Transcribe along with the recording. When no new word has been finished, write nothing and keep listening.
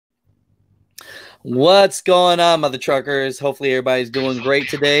What's going on, mother truckers? Hopefully everybody's doing great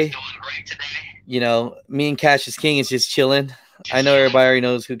today. You know, me and Cassius King is just chilling. I know everybody already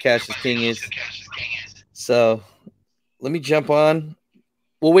knows who Cassius King is. So let me jump on.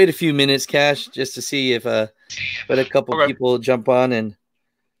 We'll wait a few minutes, Cash, just to see if let a couple people jump on and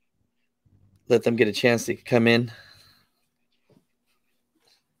let them get a chance to come in.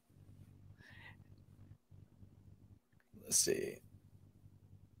 Let's see.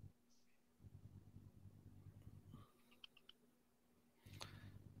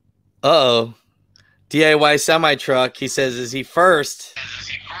 Uh-oh. DIY semi truck. He says, is he first?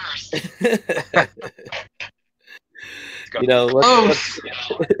 You know,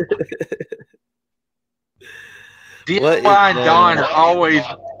 DIY and Don are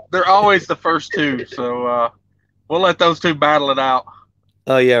always the first two, so we'll let those two battle it out.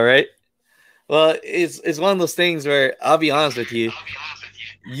 Oh yeah, right. Well, it's one of those things where I'll be honest with you.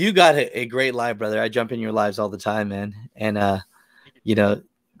 You got a great live, brother. I jump in your lives all the time, man. And you know,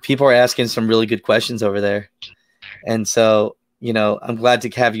 people are asking some really good questions over there. And so, you know, I'm glad to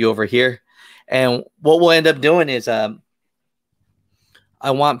have you over here. And what we'll end up doing is I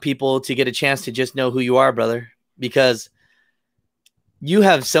want people to get a chance to just know who you are, brother, because you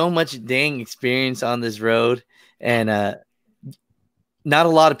have so much dang experience on this road, and not a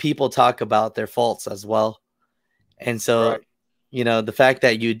lot of people talk about their faults as well. And so, you know, the fact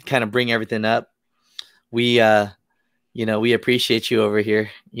that you kind of bring everything up, we appreciate you over here,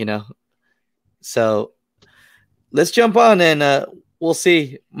 you know. So let's jump on and we'll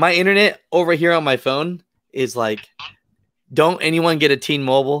see. My internet over here on my phone is like, don't anyone get a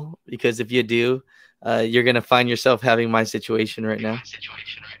T-Mobile, because if you do, you're going to find yourself having my situation right now.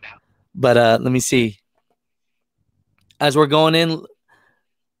 But let me see. As we're going in,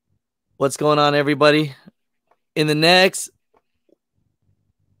 what's going on, everybody? In the next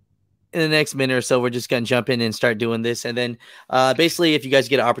minute or so, we're just going to jump in and start doing this. And then basically, if you guys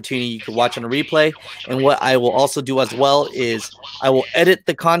get an opportunity, you can watch on a replay. And what I will also do as well is I will edit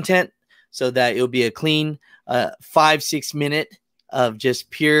the content so that it'll be a clean 5-6 minute of just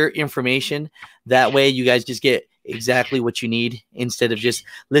pure information. That way you guys just get exactly what you need instead of just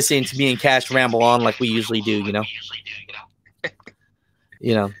listening to me and Cash ramble on like we usually do, you know.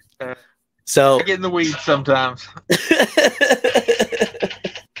 You know. So I get in the weeds sometimes.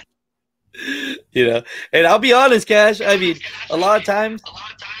 You know, and I'll be honest, Cash, I mean, a lot of times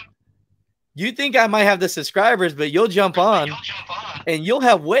you think I might have the subscribers, but you'll jump on and you'll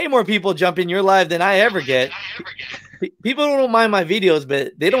have way more people jump in your live than I ever get. People don't mind my videos,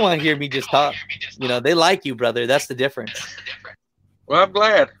 but they don't want to hear me just talk. You know, they like you, brother. That's the difference. Well, I'm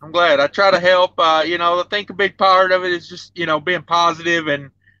glad. I try to help. You know, I think a big part of it is just, you know, being positive and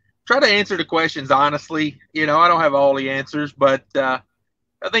try to answer the questions honestly. You know, I don't have all the answers, but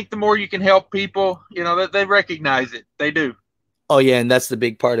I think the more you can help people, you know, that they recognize it. They do. Oh, yeah, and that's the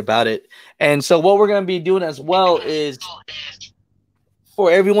big part about it. And so what we're going to be doing as well is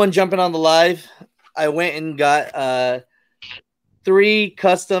for everyone jumping on the live, I went and got 3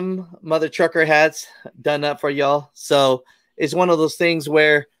 custom mother trucker hats done up for y'all. So it's one of those things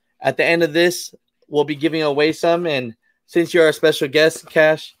where at the end of this, we'll be giving away some. And since you're our special guest,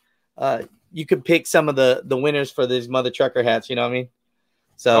 Cash, you could pick some of the winners for these mother trucker hats. You know what I mean?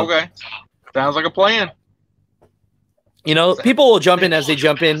 So okay, sounds like a plan. You know, people will jump in as they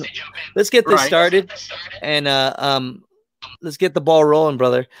jump in. Let's get this started, and let's get the ball rolling,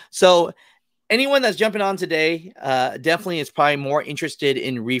 brother. So anyone that's jumping on today definitely is probably more interested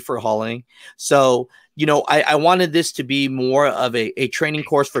in reefer hauling. So, you know, I wanted this to be more of a training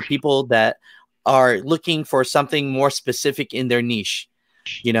course for people that are looking for something more specific in their niche,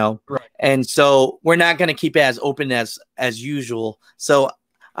 you know. And so we're not going to keep it as open as usual. So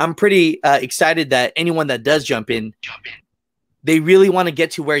I'm pretty excited that anyone that does jump in, they really want to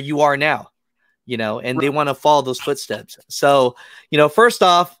get to where you are now, you know, and they want to follow those footsteps. So, you know, first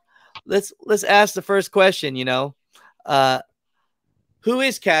off, let's ask the first question, you know, who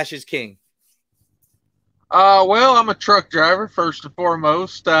is Cassius King? Well, I'm a truck driver, first and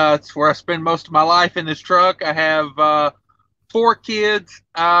foremost. It's where I spend most of my life in this truck. I have 4 kids,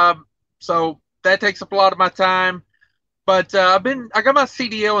 so that takes up a lot of my time. But I got my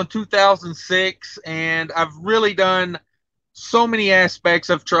CDL in 2006, and I've really done so many aspects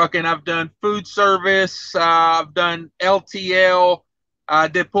of trucking. I've done food service, I've done LTL, I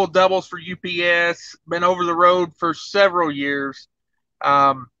did pull doubles for UPS, been over the road for several years.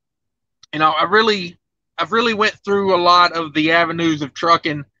 You know, I've really went through a lot of the avenues of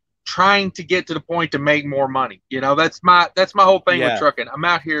trucking, trying to get to the point to make more money. You know, that's my whole thing with trucking. I'm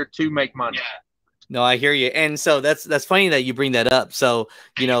out here to make money. No, I hear you. And so that's funny that you bring that up. So,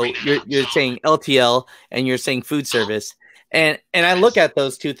 you're saying LTL and you're saying food service. And I look at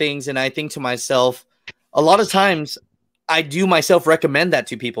those two things and I think to myself, a lot of times I do myself recommend that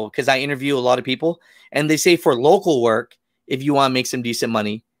to people because I interview a lot of people and they say for local work, if you want to make some decent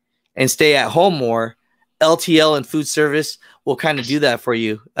money and stay at home more, LTL and food service will kind of do that for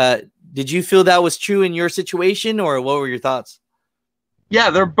you. Did you feel that was true in your situation, or what were your thoughts? Yeah,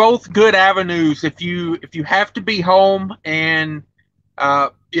 they're both good avenues. If you have to be home, and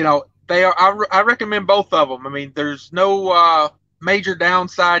they are. I recommend both of them. I mean, there's no major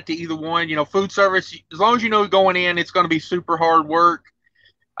downside to either one. Food service, as long as you know going in, it's going to be super hard work.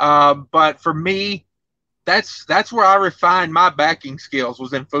 But for me, that's where I refined my backing skills,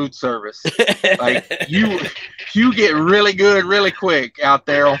 was in food service. Like you get really good really quick out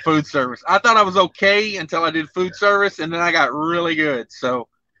there on food service. I thought I was okay until I did food service, and then I got really good. So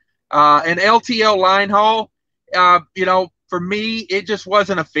an LTL line haul, for me, it just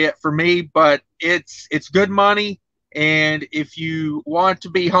wasn't a fit for me, but it's good money. And if you want to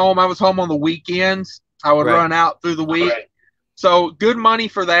be home, I was home on the weekends. I would Right. run out through the week. Right. So good money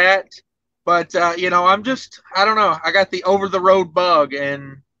for that. But I don't know. I got the over the road bug,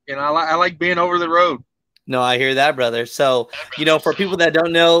 and I like being over the road. No, I hear that, brother. So, for people that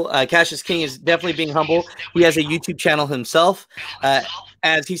don't know, Cassius King is definitely being humble. He has a YouTube channel himself.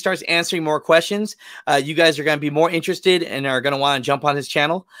 As he starts answering more questions, you guys are going to be more interested and are going to want to jump on his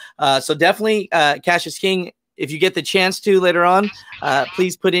channel. So definitely, Cassius King, if you get the chance to later on,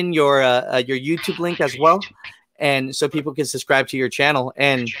 please put in your YouTube link as well, and so people can subscribe to your channel.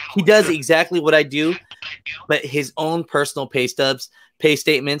 And he does exactly what I do, but his own personal pay stubs, pay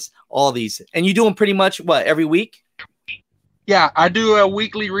statements, all these. And you do them pretty much what, every week? Yeah, I do a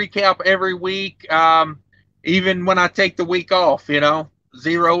weekly recap every week. Even when I take the week off,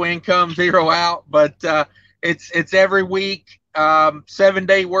 zero income, zero out, but it's every week.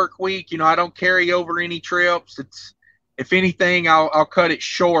 7-day work week. I don't carry over any trips. If anything, I'll cut it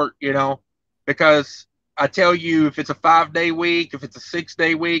short, because I tell you, if it's a 5-day week, if it's a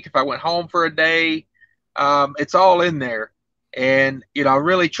 6-day week, if I went home for a day, it's all in there. And, I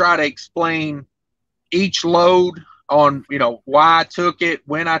really try to explain each load on, why I took it,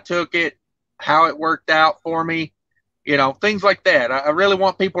 when I took it, how it worked out for me, things like that. I really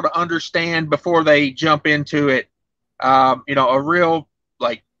want people to understand before they jump into it, a real,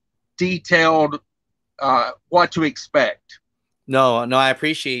 like, detailed what to expect. No, I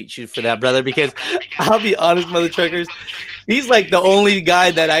appreciate you for that, brother, because I'll be honest, mother truckers, he's like the only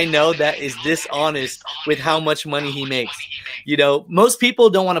guy that I know that is dishonest with how much money he makes. Most people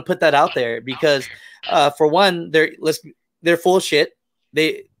don't want to put that out there because, for one, they're full of shit.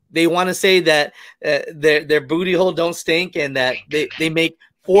 They want to say that their booty hole don't stink and that they make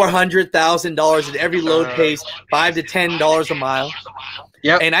 $400,000 and every load pays $5 to $10 a mile.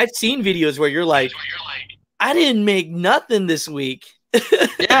 Yeah, and I've seen videos where you're like, I didn't make nothing this week.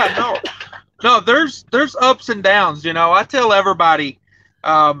 Yeah, no, there's ups and downs. I tell everybody,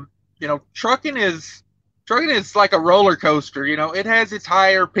 trucking is like a roller coaster. It has its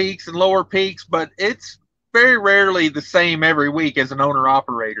higher peaks and lower peaks, but it's very rarely the same every week as an owner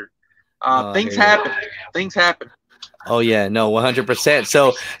operator. Things happen. Things happen. Oh yeah, no, 100%.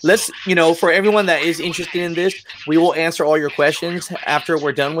 So let's, for everyone that is interested in this, we will answer all your questions after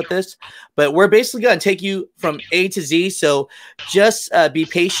we're done with this. But we're basically going to take you from A to Z. So just be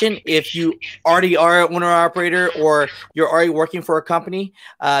patient if you already are an owner operator or you're already working for a company,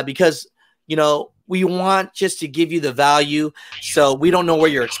 because we want just to give you the value. So we don't know where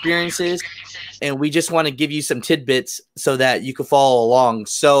your experience is, and we just want to give you some tidbits so that you can follow along.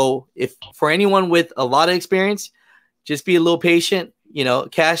 So if for anyone with a lot of experience, just be a little patient.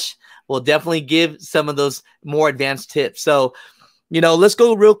 Cash will definitely give some of those more advanced tips. So, let's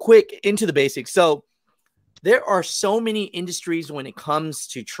go real quick into the basics. So there are so many industries when it comes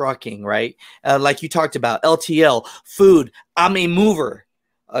to trucking, right? Like you talked about, LTL, food. I'm a mover.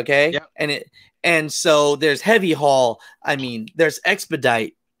 Okay. Yep. And so there's heavy haul. I mean, there's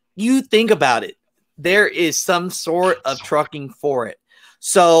expedite. You think about it. There is some sort of trucking for it.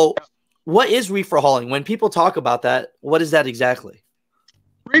 So what is reefer hauling? When people talk about that, what is that exactly?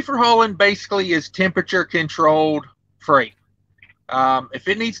 Reefer hauling basically is temperature controlled freight. If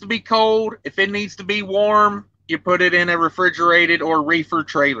it needs to be cold, if it needs to be warm, you put it in a refrigerated or reefer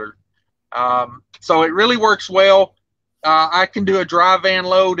trailer. So it really works well. I can do a dry van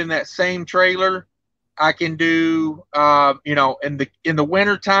load in that same trailer. I can do, in the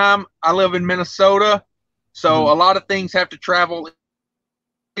winter time, I live in Minnesota, so a lot of things have to travel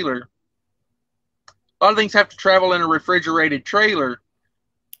in a refrigerated trailer.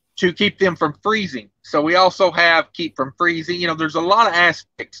 to keep them from freezing. So we also have keep from freezing. There's a lot of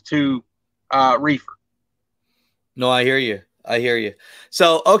aspects to reefer. No, I hear you. I hear you.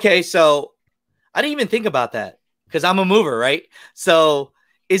 So, okay. So I didn't even think about that because I'm a mover, right? So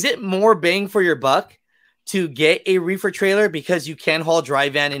is it more bang for your buck to get a reefer trailer because you can haul dry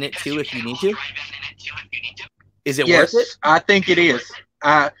van in it too if you need to? Is it worth it? Yes, I think it is.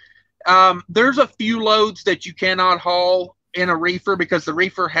 There's a few loads that you cannot haul in a reefer because the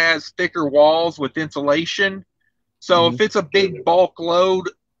reefer has thicker walls with insulation. So if it's a big bulk load,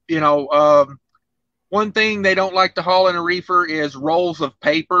 one thing they don't like to haul in a reefer is rolls of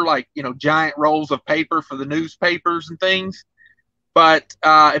paper, like, giant rolls of paper for the newspapers and things. But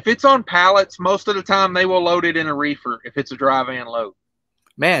if it's on pallets, most of the time they will load it in a reefer if it's a dry van load.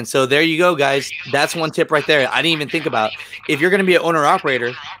 Man, so there you go, guys. That's one tip right there. I didn't even think about. If you're going to be an owner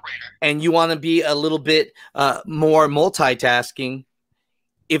operator and you want to be a little bit more multitasking,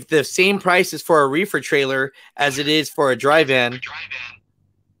 if the same price is for a reefer trailer as it is for a dry van,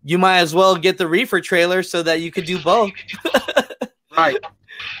 you might as well get the reefer trailer so that you could do both. Right.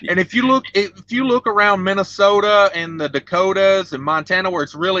 And if you look around Minnesota and the Dakotas and Montana where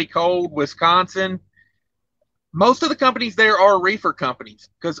it's really cold, Wisconsin, most of the companies there are reefer companies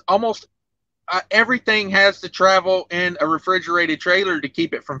because almost everything has to travel in a refrigerated trailer to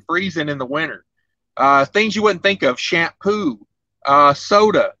keep it from freezing in the winter. Things you wouldn't think of: shampoo,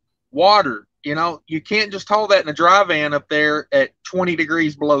 soda, water. You can't just haul that in a dry van up there at 20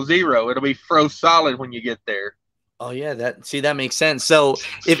 degrees below zero. It'll be froze solid when you get there. Oh yeah, that makes sense. So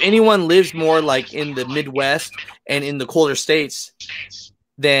if anyone lives more like in the Midwest and in the colder states,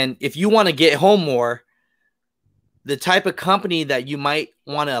 then if you want to get home more, the type of company that you might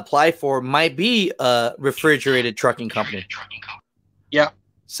want to apply for might be a refrigerated trucking company. Yeah.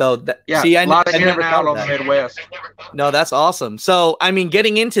 So yeah, see, a lot of in and out on the Midwest. No, that's awesome. So I mean,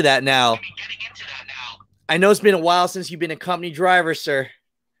 getting into that now, I know it's been a while since you've been a company driver, sir.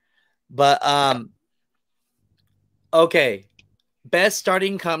 But okay, best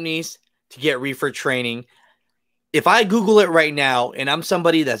starting companies to get reefer training. If I Google it right now and I'm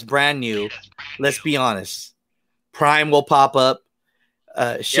somebody that's brand new, let's be honest, Prime will pop up,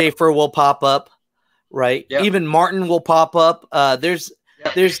 Schaefer will pop up, right? Yep. Even Martin will pop up. There's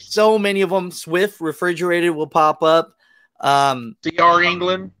so many of them. Swift Refrigerated will pop up. CR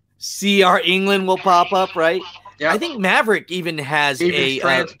England will pop up, right? Yep. I think Maverick even has Stevens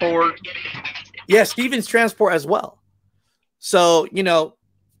Transport. Stevens Transport as well. So,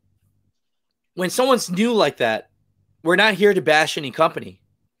 when someone's new like that, we're not here to bash any company.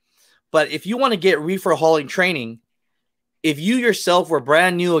 But if you want to get reefer hauling training, if you yourself were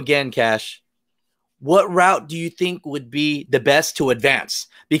brand new again, Cash, what route do you think would be the best to advance?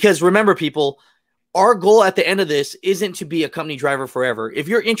 Because remember, people, our goal at the end of this isn't to be a company driver forever. If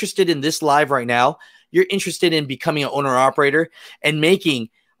you're interested in this live right now, you're interested in becoming an owner operator and making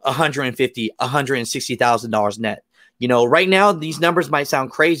 $150,000, $160,000 net. Right now, these numbers might sound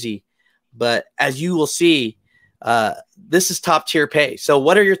crazy, but as you will see, this is top tier pay. So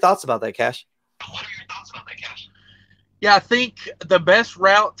what are your thoughts about that, Cash? Yeah, I think the best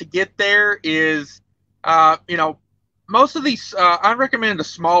route to get there is, most of these, I recommend a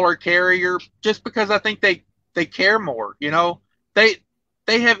smaller carrier just because I think they care more. They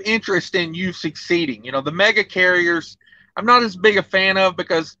have interest in you succeeding. The mega carriers, I'm not as big a fan of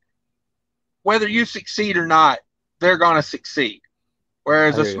because whether you succeed or not, they're going to succeed.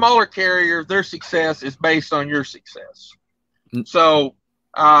 Whereas a smaller carrier, their success is based on your success. So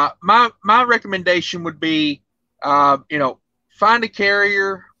my recommendation would be, find a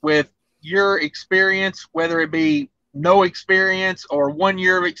carrier with your experience, whether it be no experience or 1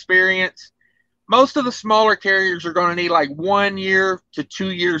 year of experience. Most of the smaller carriers are going to need like 1 year to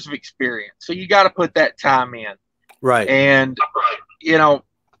 2 years of experience. So you got to put that time in. Right. And,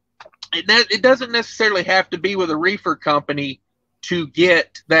 it doesn't necessarily have to be with a reefer company to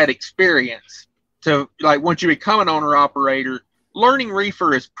get that experience. To like once you become an owner operator, learning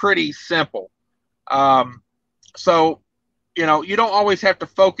reefer is pretty simple. So, you don't always have to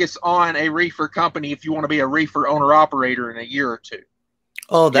focus on a reefer company if you want to be a reefer owner operator in a year or two.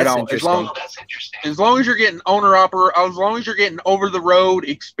 Oh, that's interesting. As long as you're getting as long as you're getting over the road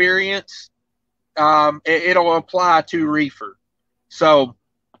experience, it'll apply to reefer. So,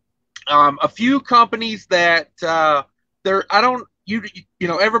 a few companies that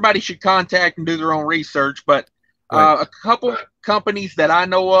everybody should contact and do their own research, but a couple companies that I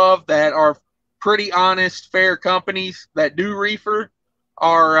know of that are pretty honest, fair companies that do reefer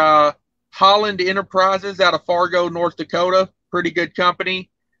are Holland Enterprises out of Fargo, North Dakota, pretty good company.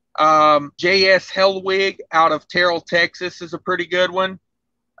 J.S. Hellwig out of Terrell, Texas is a pretty good one.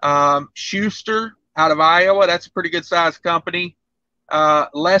 Schuster out of Iowa. That's a pretty good sized company.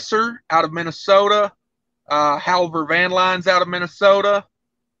 Lesser out of Minnesota. Halver Van Lines out of Minnesota.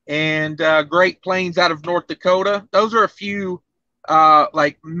 And Great Plains out of North Dakota. Those are a few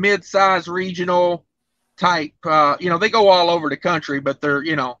like mid-sized regional type. They go all over the country, but they're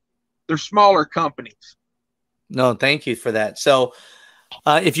smaller companies. No, thank you for that. So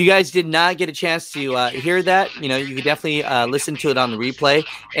if you guys did not get a chance to hear that, you could definitely listen to it on the replay,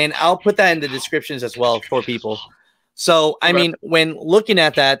 and I'll put that in the descriptions as well for people. So, I mean, when looking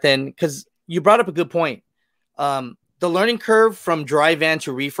at that, then, because you brought up a good point, the learning curve from dry van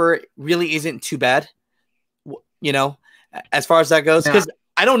to reefer really isn't too bad, as far as that goes, because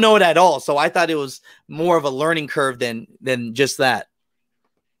I don't know it at all. So I thought it was more of a learning curve than just that.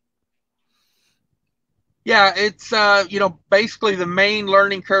 Yeah, it's basically the main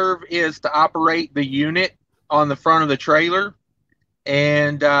learning curve is to operate the unit on the front of the trailer,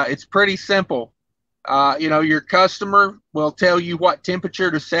 and it's pretty simple. Your customer will tell you what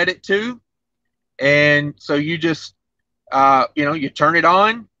temperature to set it to, and so you just you turn it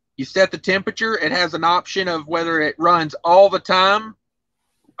on, you set the temperature. It has an option of whether it runs all the time,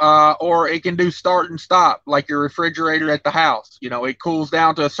 or it can do start and stop like your refrigerator at the house. It cools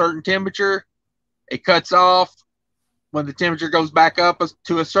down to a certain temperature. It cuts off. When the temperature goes back up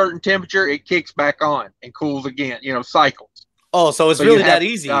to a certain temperature, it kicks back on and cools again, cycles. Oh, so it's really that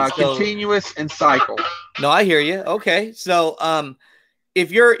easy. Continuous and cycle. No, I hear you. Okay. So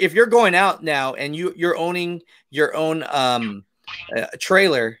if you're going out now and you're owning your own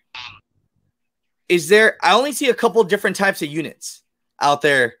trailer, I only see a couple different types of units out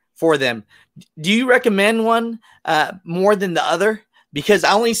there for them. Do you recommend one more than the other? Because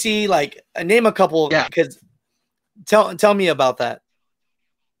I only see name a couple. Yeah. Because tell me about that.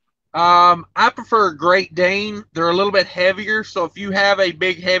 I prefer Great Dane. They're a little bit heavier. So if you have a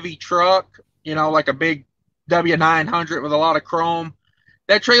big heavy truck, like a big W900 with a lot of chrome,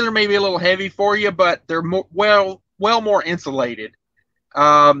 that trailer may be a little heavy for you, but they're more insulated.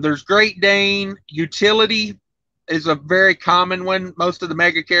 There's Great Dane. Utility is a very common one. Most of the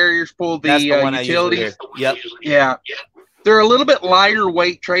mega carriers pull the utilities. Yep. Yeah. They're a little bit lighter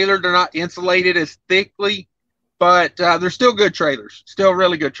weight trailer. They're not insulated as thickly, but they're still good trailers. Still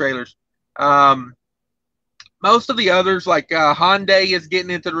really good trailers. Most of the others, like Hyundai, is getting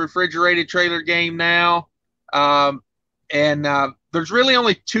into the refrigerated trailer game now. And there's really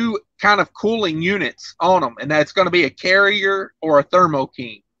only two kind of cooling units on them, and that's going to be a carrier or a Thermo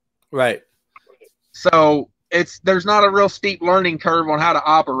King. Right. So there's not a real steep learning curve on how to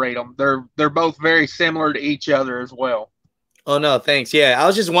operate them. They're both very similar to each other as well. Oh, no, thanks. Yeah, I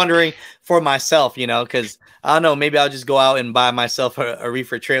was just wondering for myself, because I don't know, maybe I'll just go out and buy myself a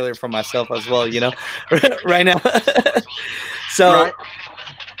reefer trailer for myself as well, right now. So,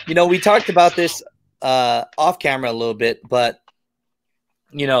 right. We talked about this off camera a little bit, but,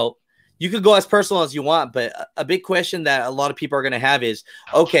 you could go as personal as you want, but a big question that a lot of people are going to have is,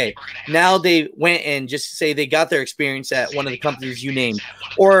 okay, now they went and just say they got their experience at one of the companies you named,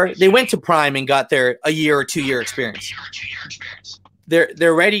 or they went to Prime and got their a year or 2 year experience.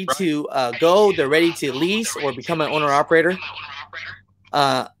 They're ready to go. They're ready to lease or become an owner operator.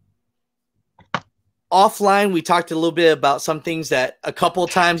 Offline, we talked a little bit about some things that a couple of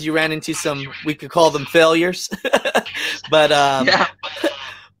times you ran into we could call them failures, but yeah.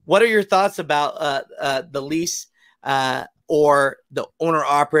 What are your thoughts about the lease or the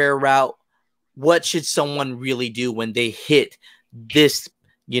owner-operator route? What should someone really do when they hit this,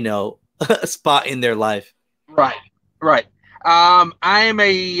 spot in their life? Right. I am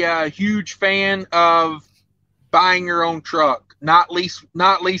a huge fan of buying your own truck, not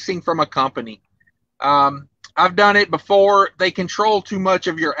leasing from a company. I've done it before. They control too much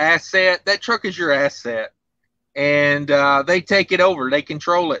of your asset. That truck is your asset. And they take it over. They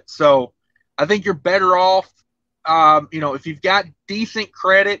control it. So I think you're better off, if you've got decent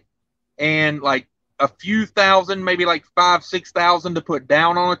credit and like a few thousand, maybe like $5,000-6,000 to put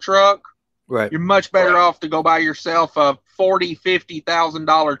down on a truck. Right. You're much better off to go buy yourself a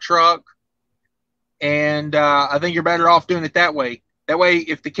 $40,000-50,000 truck. And I think you're better off doing it that way. That way,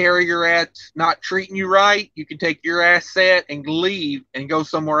 if the carrier you're at's not treating you right, you can take your asset and leave and go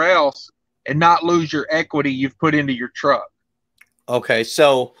somewhere else and not lose your equity you've put into your truck. Okay,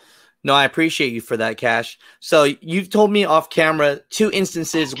 so no, I appreciate you for that, Cash. So you've told me off camera 2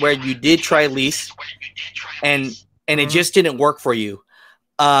 instances where you did try lease and it just didn't work for you.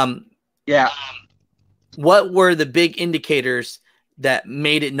 Yeah. What were the big indicators that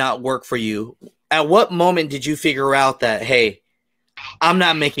made it not work for you? At what moment did you figure out that, hey, I'm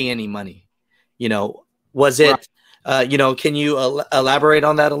not making any money? Was it Can you elaborate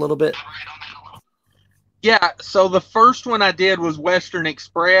on that a little bit? Yeah, so the first one I did was Western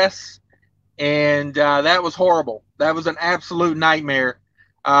Express, and that was horrible. That was an absolute nightmare.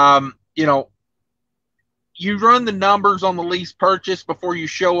 You know, you run the numbers on the lease purchase before you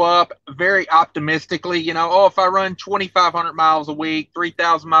show up very optimistically. Oh, if I run 2,500 miles a week,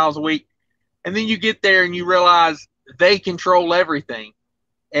 3,000 miles a week, and then you get there and you realize they control everything.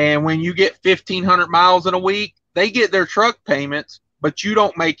 And when you get 1,500 miles in a week, they get their truck payments, but you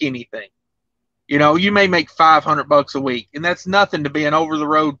don't make anything. You may make $500 a week, and that's nothing to be an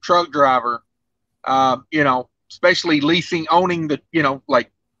over-the-road truck driver. Especially leasing, owning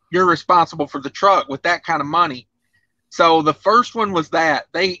like you're responsible for the truck with that kind of money. So the first one was that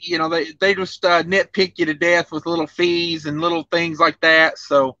they just nitpick you to death with little fees and little things like that.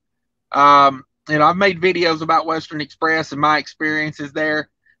 So, I've made videos about Western Express and my experiences there.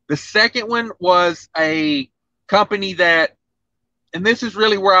 The second one was a company that, and this is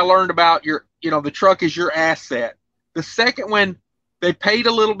really where I learned about the truck is your asset. The second one, they paid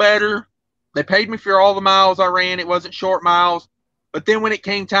a little better. They paid me for all the miles I ran. It wasn't short miles. But then when it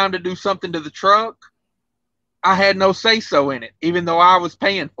came time to do something to the truck, I had no say-so in it, even though I was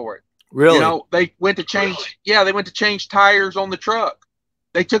paying for it. Really? They went to change tires on the truck.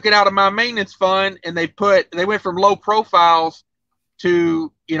 They took it out of my maintenance fund, and they went from low profiles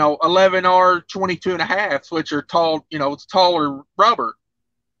to 11R 22.5s, which are tall, it's taller rubber,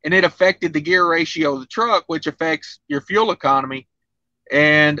 and it affected the gear ratio of the truck, which affects your fuel economy.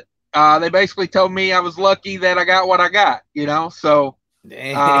 And they basically told me I was lucky that I got what I got, So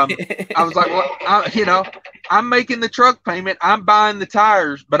I was like, well, I'm making the truck payment, I'm buying the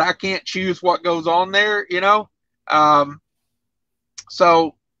tires, but I can't choose what goes on there,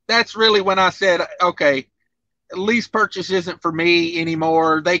 So that's really when I said, okay, lease purchase isn't for me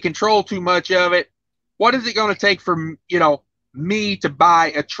anymore. They control too much of it. What is it going to take for, me to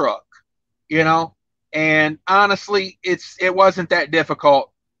buy a truck, And honestly, it wasn't that difficult.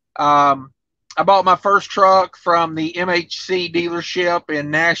 I bought my first truck from the MHC dealership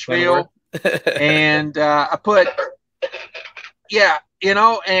in Nashville, and I put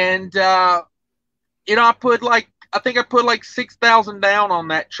I think I put like 6,000 down on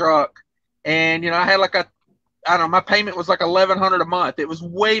that truck, and I had I don't know, my payment was like $1,100 a month. It was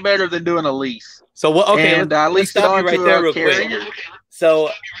way better than doing a lease. So what? Okay, and let's stop you right there real quick. So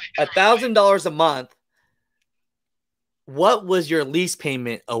 $1,000 a month. What was your lease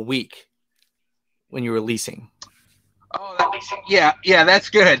payment a week when you were leasing? Oh, yeah, that's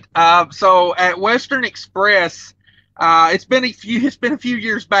good. So at Western Express, it's been a few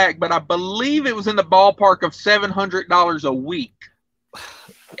years back, but I believe it was in the ballpark of $700 a week.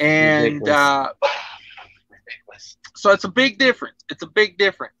 And so it's a big difference.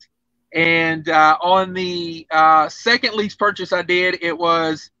 And on the second lease purchase I did, it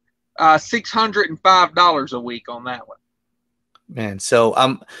was $605 a week on that one. Man,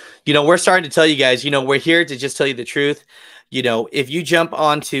 so we're starting to tell you guys, we're here to just tell you the truth. If you jump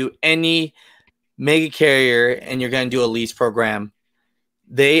onto any mega carrier and you're going to do a lease program,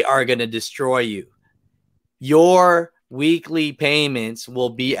 they are going to destroy you. Your weekly payments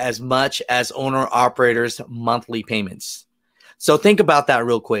will be as much as owner operators' monthly payments. So think about that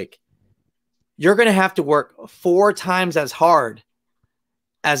real quick. You're going to have to work 4 times as hard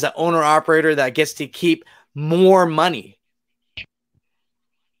as an owner operator that gets to keep more money.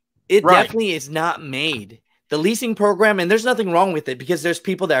 It definitely is not made. The leasing program, and there's nothing wrong with it because there's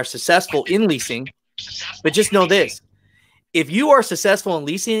people that are successful in leasing, but just know this. If you are successful in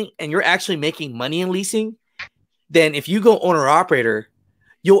leasing and you're actually making money in leasing, then if you go owner operator,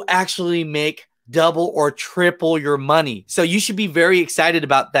 you'll actually make double or triple your money. So you should be very excited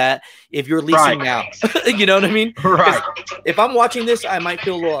about that if you're leasing now. You know what I mean? Right. If I'm watching this, I might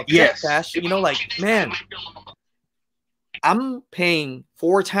feel a little upset, Cash. Man, I'm paying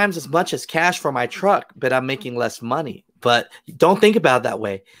 4 times as much as Cash for my truck, but I'm making less money. But don't think about it that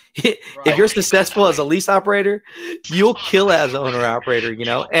way. If you're successful as a lease operator, you'll kill as an owner operator,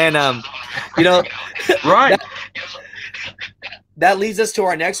 And right. That leads us to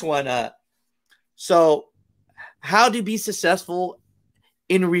our next one. So how to be successful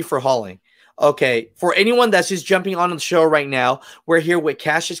in reefer hauling? Okay, for anyone that's just jumping on the show right now, we're here with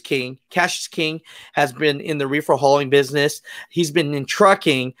Cassius King. Cassius King has been in the reefer hauling business. He's been in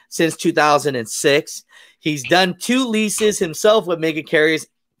trucking since 2006. He's done 2 leases himself with mega carriers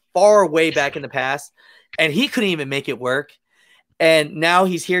far way back in the past, and he couldn't even make it work. And now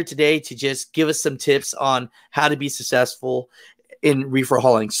he's here today to just give us some tips on how to be successful in reefer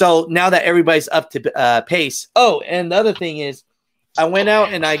hauling. So now that everybody's up to pace. Oh, and the other thing is I went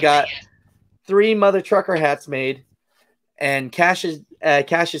out and I got 3 mother trucker hats made and Cash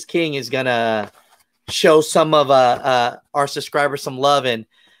is King is gonna show some of our subscribers some love, and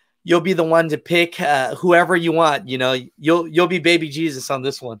you'll be the one to pick whoever you want. You know, you'll be baby Jesus on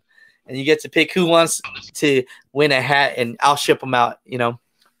this one, and you get to pick who wants to win a hat, and I'll ship them out. You know,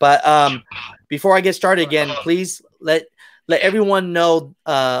 but before I get started again, please let everyone know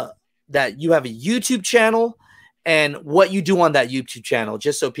that you have a YouTube channel and what you do on that YouTube channel,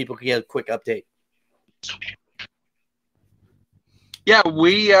 just so people can get a quick update. Yeah,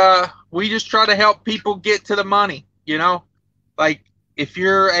 we just try to help people get to the money, you know? Like if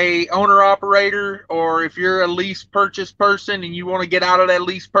you're a owner operator or if you're a lease purchase person and you want to get out of that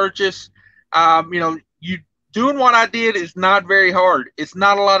lease purchase, you know, you doing what I did is not very hard. It's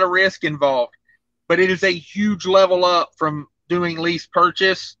not a lot of risk involved, but it is a huge level up from doing lease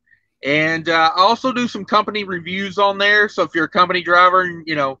purchase. And I also do some company reviews on there. So if you're a company driver and,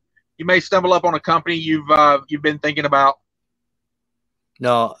 you know, you may stumble up on a company you've been thinking about.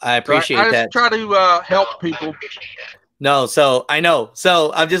 No, I appreciate I that. just try to help people. No, so I know.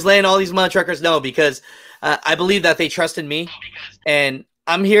 So I'm just letting all these mud truckers know, because I believe that they trust in me. And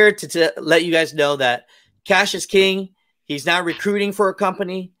I'm here to let you guys know that Cash is King. He's not recruiting for a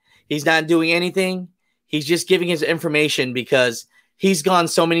company. He's not doing anything. He's just giving his information because he's gone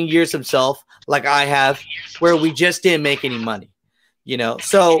so many years himself, like I have, where we just didn't make any money, you know?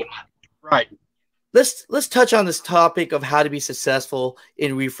 So right. Let's touch on this topic of how to be successful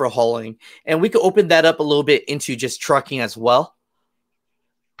in reefer hauling, and we could open that up a little bit into just trucking as well.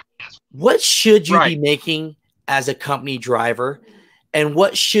 What should you be making as a company driver, and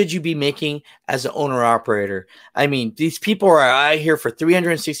what should you be making as an owner operator? I mean, these people are out here for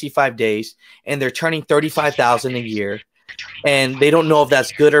 365 days, and they're turning 35,000 a year, and they don't know if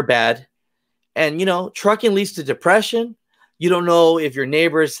that's good or bad. And you know, trucking leads to depression. You don't know if your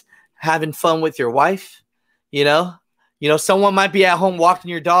neighbor's having fun with your wife, you know, someone might be at home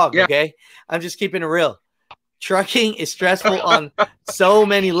walking your dog. Yeah. Okay. I'm just keeping it real. Trucking is stressful on so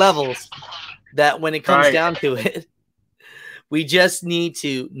many levels that when it comes down to it, we just need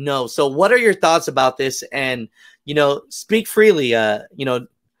to know. So what are your thoughts about this? And, you know, speak freely. You know,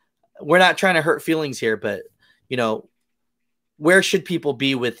 we're not trying to hurt feelings here, but, you know, where should people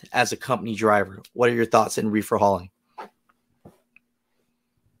be with as a company driver? What are your thoughts in reefer hauling?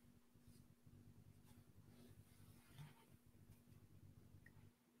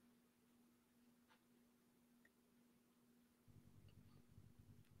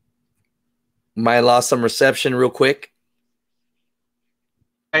 Might have lost some reception real quick.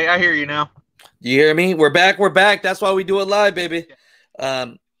 Hey, I hear you now. You hear me? We're back. We're back. That's why we do it live, baby.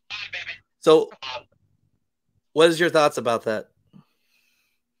 So what is your thoughts about that?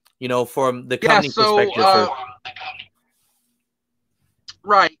 You know, from the company perspective.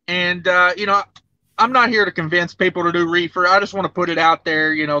 Right. And, you know, I'm not here to convince people to do reefer. I just want to put it out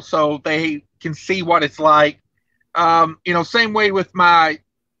there, you know, so they can see what it's like. You know, same way with my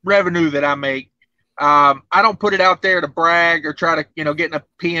revenue that I make. I don't put it out there to brag or try to, you know, get in a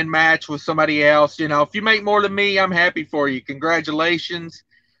peeing match with somebody else. You know, if you make more than me, I'm happy for you. Congratulations.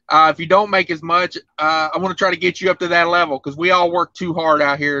 If you don't make as much, I want to try to get you up to that level, because we all work too hard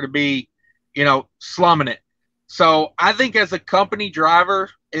out here to be, you know, slumming it. So I think as a company driver,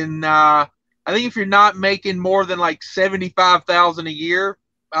 and I think if you're not making more than like 75,000 a year,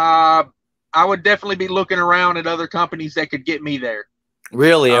 I would definitely be looking around at other companies that could get me there.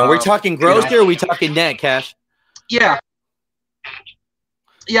 Really? Are we talking gross here, or are we talking net, Cash? Yeah.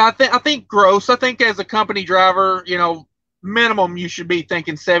 Yeah, I think gross. I think as a company driver, you know, minimum you should be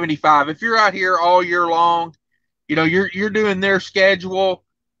thinking 75. If you're out here all year long, you know, you're doing their schedule,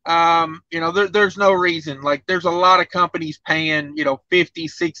 you know, there's no reason. Like, there's a lot of companies paying, you know, 50,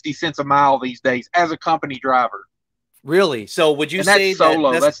 60 cents a mile these days as a company driver. Really? So would you say that's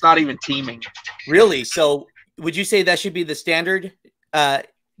solo? That's not even teaming. Really? So would you say that should be the standard?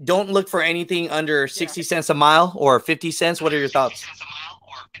 Don't look for anything under 60 cents a mile or 50 cents. What are your thoughts?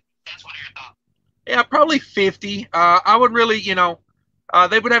 Yeah, probably 50. I would really, you know,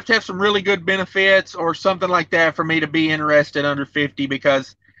 they would have to have some really good benefits or something like that for me to be interested under 50,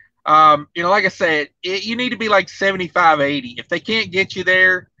 because, you know, like I said, you need to be like 75, 80. If they can't get you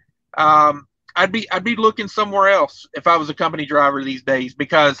there, I'd be looking somewhere else if I was a company driver these days,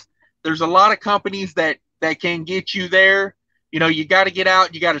 because there's a lot of companies that can get you there. You know, you got to get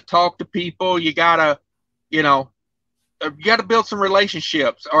out, you got to talk to people, you got to, you know, you got to build some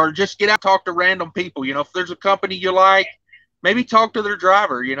relationships, or just get out and talk to random people. You know, if there's a company you like, maybe talk to their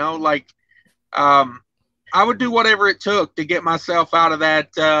driver, you know, like, I would do whatever it took to get myself out of that,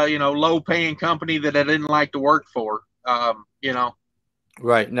 you know, low paying company that I didn't like to work for, you know.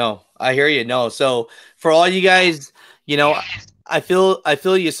 Right. No, I hear you. No. So for all you guys, you know, I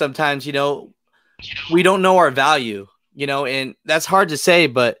feel you sometimes, you know, we don't know our value, you know, and that's hard to say,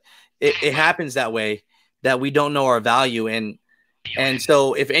 but it happens that way, that we don't know our value. And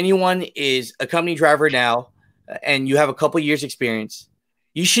so if anyone is a company driver now and you have a couple years experience,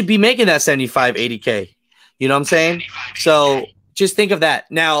 you should be making that 75, 80K. You know what I'm saying? So just think of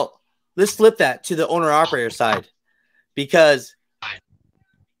that. Now, let's flip that to the owner operator side, because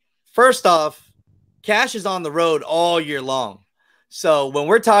first off, Cash is on the road all year long. So when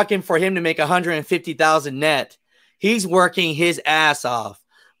we're talking for him to make 150,000 net, he's working his ass off.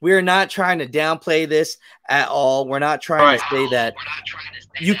 We're not trying to downplay this at all. We're not trying to say that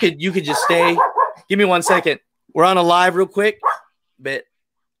you could just stay. Give me 1 second. We're on a live real quick, but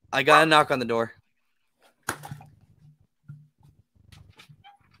I got a knock on the door.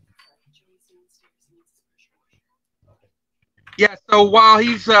 Yeah, so while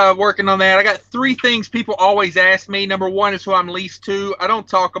he's working on that, I got 3 things people always ask me. Number 1 is who I'm leased to. I don't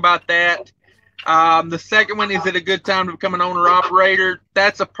talk about that. The second one, is it a good time to become an owner-operator?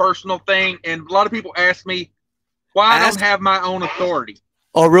 That's a personal thing, and a lot of people ask me why I don't have my own authority.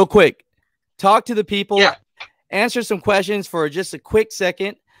 Oh, real quick. Talk to the people. Yeah. Answer some questions for just a quick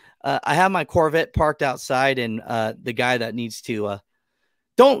second. I have my Corvette parked outside, and the guy that needs to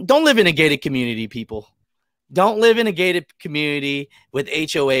don't live in a gated community, people. Don't live in a gated community with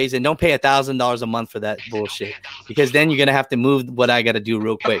HOAs, and don't pay $1,000 a month for that bullshit, because then you're going to have to move what I got to do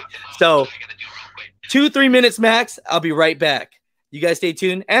real quick. So 2-3 minutes max. I'll be right back. You guys stay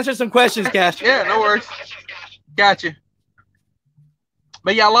tuned. Answer some questions, Cash. Yeah, no worries. Gotcha.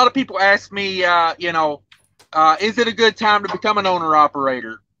 But yeah, a lot of people ask me, is it a good time to become an owner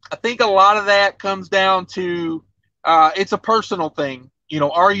operator? I think a lot of that comes down to it's a personal thing. You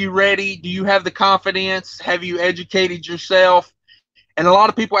know, are you ready? Do you have the confidence? Have you educated yourself? And a lot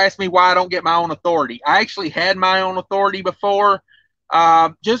of people ask me why I don't get my own authority. I actually had my own authority before.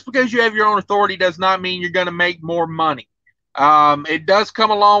 Just because you have your own authority does not mean you're going to make more money. It does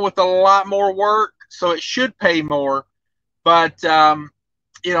come along with a lot more work, so it should pay more. But,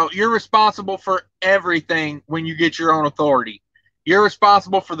 you're responsible for everything when you get your own authority. You're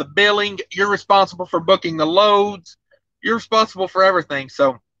responsible for the billing. You're responsible for booking the loads. You're responsible for everything.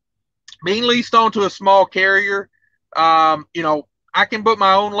 So being leased onto a small carrier, I can book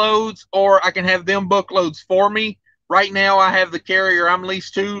my own loads, or I can have them book loads for me. Right now, I have the carrier I'm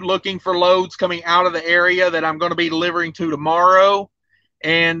leased to looking for loads coming out of the area that I'm going to be delivering to tomorrow.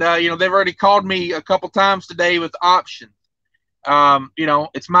 And, they've already called me a couple times today with options.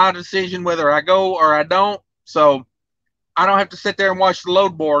 It's my decision whether I go or I don't. So I don't have to sit there and watch the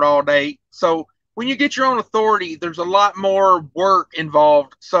load board all day. So when you get your own authority, there's a lot more work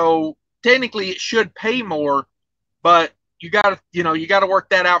involved. So technically it should pay more, but you got to work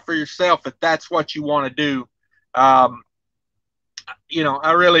that out for yourself if that's what you want to do. I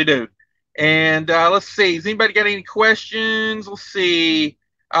really do. And let's see. Has anybody got any questions? Let's see.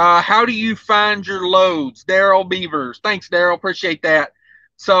 How do you find your loads? Daryl Beavers. Thanks, Daryl. Appreciate that.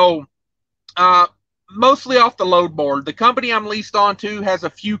 So mostly off the load board. The company I'm leased onto has a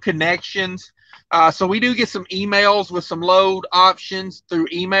few connections. So we do get some emails with some load options through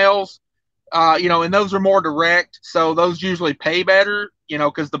emails, and those are more direct. So those usually pay better,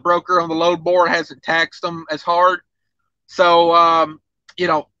 because the broker on the load board hasn't taxed them as hard. So,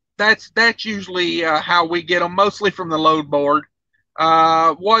 that's usually how we get them, mostly from the load board.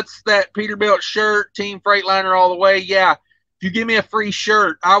 What's that Peterbilt shirt, Team Freightliner all the way? Yeah. If you give me a free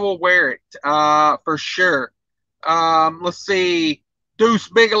shirt, I will wear it for sure. Let's see. Deuce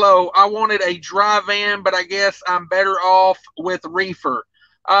Bigelow, I wanted a dry van, but I guess I'm better off with Reefer.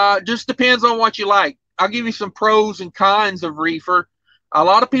 Just depends on what you like. I'll give you some pros and cons of Reefer. A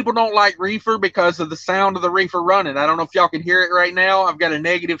lot of people don't like Reefer because of the sound of the Reefer running. I don't know if y'all can hear it right now. I've got a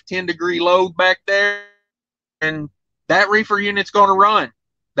negative 10-degree load back there, and that Reefer unit's going to run.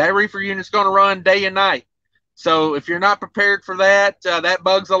 That Reefer unit's going to run day and night. So if you're not prepared for that, that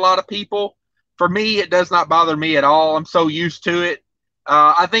bugs a lot of people. For me, it does not bother me at all. I'm so used to it.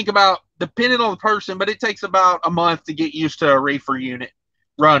 I think about, depending on the person, but it takes about a month to get used to a Reefer unit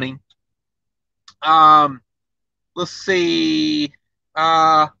running. Let's see.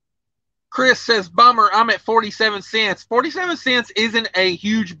 Chris says, bummer, I'm at 47 cents. 47 cents isn't a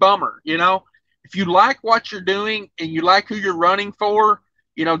huge bummer, If you like what you're doing and you like who you're running for,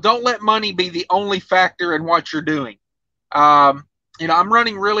 don't let money be the only factor in what you're doing. I'm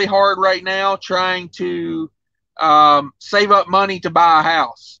running really hard right now trying to save up money to buy a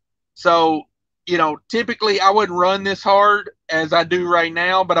house. So, typically I wouldn't run this hard as I do right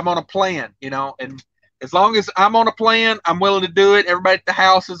now, but I'm on a plan, and as long as I'm on a plan, I'm willing to do it. Everybody at the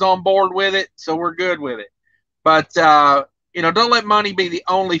house is on board with it, so we're good with it. But don't let money be the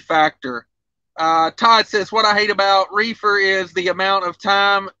only factor. Todd says, what I hate about Reefer is the amount of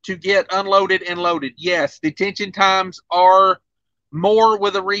time to get unloaded and loaded. Yes, detention times are more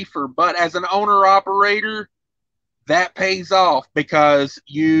with a Reefer, but as an owner operator, that pays off because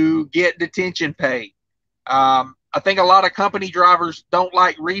you get detention pay. I think a lot of company drivers don't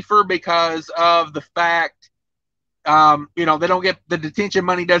like Reefer because of the fact, they don't get the detention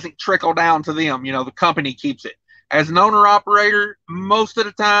money doesn't trickle down to them. The company keeps it. As an owner operator, most of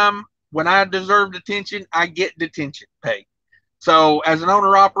the time when I deserve detention, I get detention pay. So as an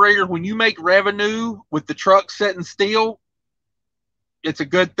owner operator, when you make revenue with the truck sitting still, it's a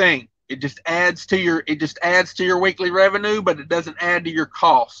good thing. It just adds to your weekly revenue, but it doesn't add to your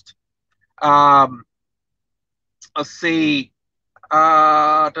cost. Let's see.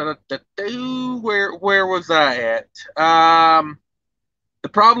 Where was I at? The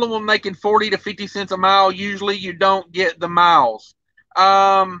problem with making 40 to 50 cents a mile, usually you don't get the miles.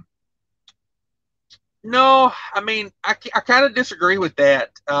 No, I mean, I kind of disagree with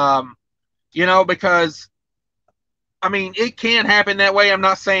that. Because I mean, it can happen that way. I'm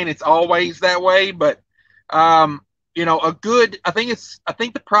not saying it's always that way, but I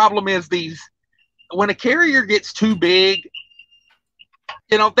think the problem is when a carrier gets too big,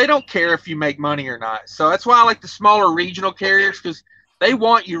 they don't care if you make money or not. So that's why I like the smaller regional carriers, because they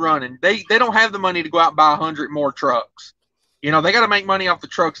want you running. They don't have the money to go out and buy 100 more trucks. They got to make money off the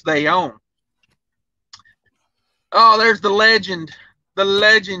trucks they own. Oh, there's the legend. The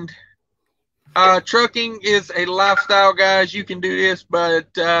legend. Trucking is a lifestyle, guys. You can do this, but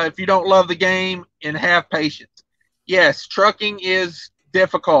if you don't love the game and have patience. Yes, trucking is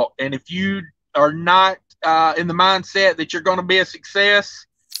difficult. And if you are not in the mindset that you're going to be a success,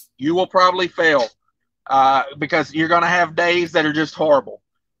 you will probably fail because you're going to have days that are just horrible.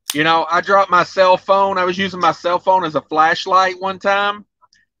 I dropped my cell phone. I was using my cell phone as a flashlight one time,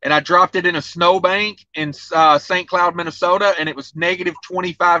 and I dropped it in a snowbank in St. Cloud, Minnesota, and it was negative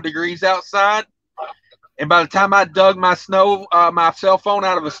 25 degrees outside. And by the time I dug my cell phone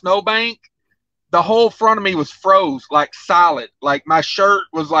out of a snowbank, the whole front of me was froze, like solid. Like my shirt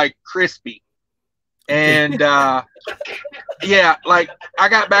was like crispy. And yeah, like I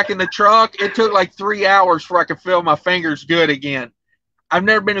got back in the truck. It took like 3 hours before I could feel my fingers good again. I've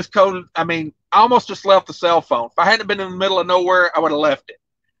never been as cold. I mean, I almost just left the cell phone. If I hadn't been in the middle of nowhere, I would have left it.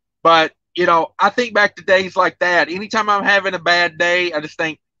 But, I think back to days like that. Anytime I'm having a bad day, I just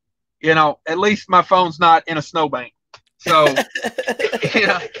think, at least my phone's not in a snowbank. So,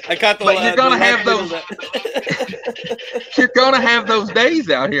 I caught the. But you're gonna have those. You're gonna have those days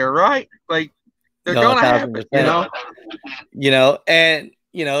out here, right? Like they're gonna happen. And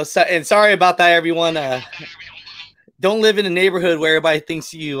sorry about that, everyone. Don't live in a neighborhood where everybody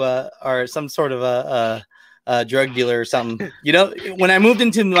thinks you are some sort of a drug dealer or something. When I moved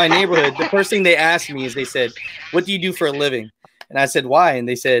into my neighborhood, the first thing they asked me is they said, "What do you do for a living?" And I said, "Why?" And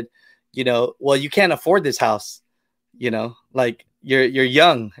they said, "Well, you can't afford this house. Like you're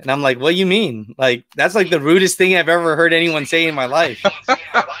young." And I'm like, "What do you mean?" Like that's like the rudest thing I've ever heard anyone say in my life.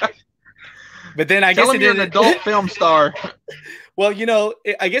 But then I guess you're an adult film star. Well,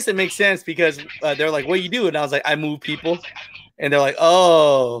 I guess it makes sense because they're like, "What do you do?" And I was like, "I move people." And they're like,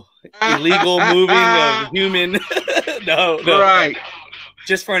 "Oh, illegal moving of human." No. Right.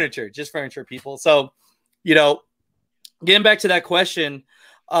 Just furniture, people. So, getting back to that question.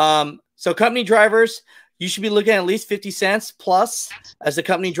 So company drivers, you should be looking at least 50 cents plus as a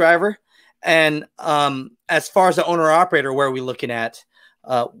company driver. And as far as the owner operator, where are we looking at?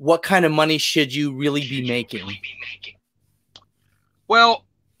 What kind of money should you really be making? Well,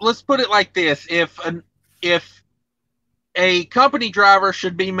 let's put it like this. If a company driver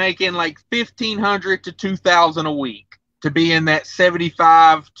should be making like $1,500 to $2,000 a week to be in that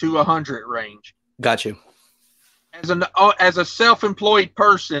 75 to 100 range. Got you. As a self-employed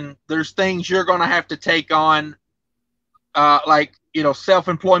person, there's things you're going to have to take on, like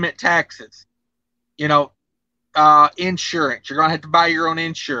self-employment taxes, insurance. You're going to have to buy your own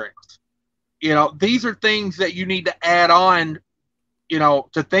insurance. These are things that you need to add on,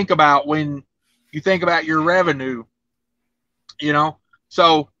 to think about when you think about your revenue.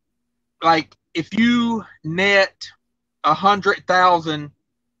 So like if you net 100,000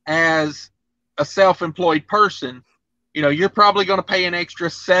 as a self-employed person, you're probably going to pay an extra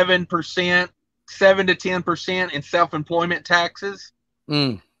 7% to 10% in self-employment taxes.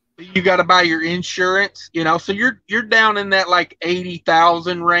 You got to buy your insurance, so you're down in that like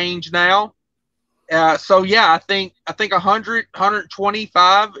 80,000 range now. So yeah, I think 100,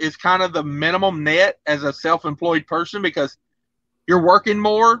 125 is kind of the minimum net as a self-employed person because you're working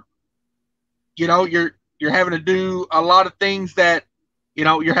more, you're You're having to do a lot of things that,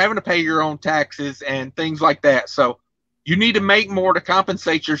 you're having to pay your own taxes and things like that. So you need to make more to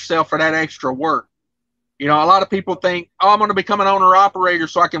compensate yourself for that extra work. A lot of people think, oh, I'm going to become an owner operator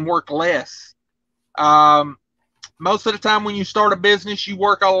so I can work less. Most of the time when you start a business, you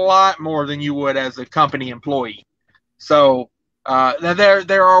work a lot more than you would as a company employee. So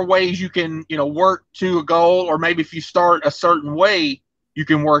there are ways you can, work to a goal, or maybe if you start a certain way, you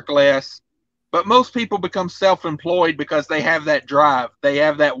can work less. But most people become self-employed because they have that drive. They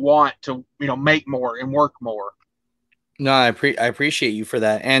have that want to, make more and work more. No, I appreciate you for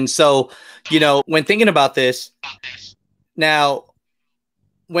that. And so, when thinking about this now,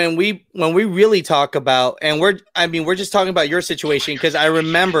 when we really talk about, and we're just talking about your situation, because I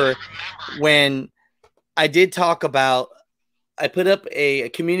remember when I did talk about, I put up a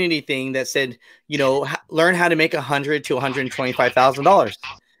community thing that said, learn how to make $100,000 to $125,000.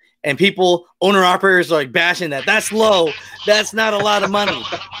 And people, owner operators, are like bashing that. That's low. That's not a lot of money.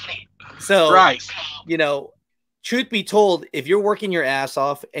 So, right. Truth be told, if you're working your ass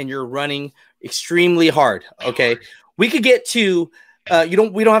off and you're running extremely hard, okay, we could get to, we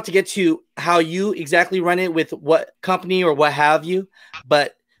don't have to get to how you exactly run it with what company or what have you,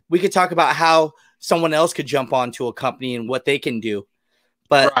 but we could talk about how someone else could jump onto a company and what they can do.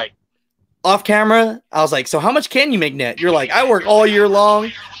 But off camera, I was like, so how much can you make net? You're like, I work all year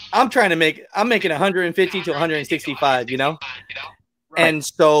long. I'm making 150 to 165, Right. And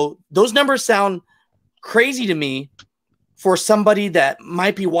so those numbers sound crazy to me for somebody that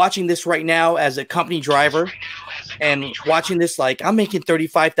might be watching this right now as a company driver and watching this like, I'm making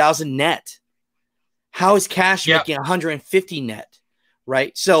 35,000 net. How is Cash making 150 net?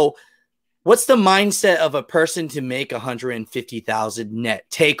 Right? So what's the mindset of a person to make 150,000 net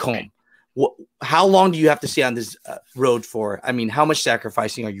take home? How long do you have to stay on this road for? I mean, how much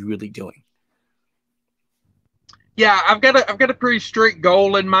sacrificing are you really doing? Yeah, I've got a pretty strict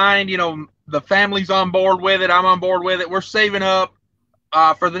goal in mind. The family's on board with it. I'm on board with it. We're saving up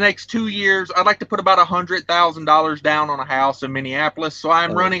for the next 2 years. I'd like to put about $100,000 down on a house in Minneapolis. So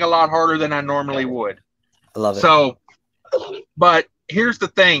I'm running a lot harder than I normally would. I love it. So, but here's the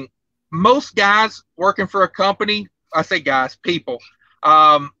thing. Most guys working for a company, I say guys, people.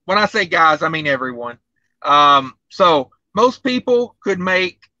 When I say guys, I mean everyone. So most people could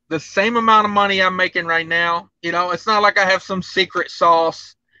make the same amount of money I'm making right now. It's not like I have some secret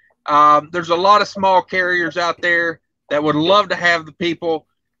sauce. There's a lot of small carriers out there that would love to have the people,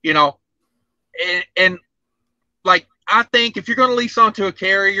 and like, I think if you're going to lease onto a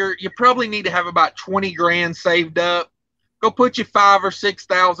carrier, you probably need to have about 20 grand saved up. Go put your 5,000 or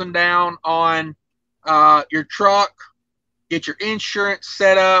 6,000 down on your truck. Get your insurance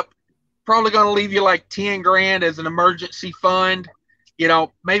set up. Probably going to leave you like 10 grand as an emergency fund.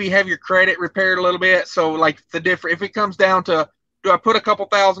 Maybe have your credit repaired a little bit. So like if it comes down to, do I put a couple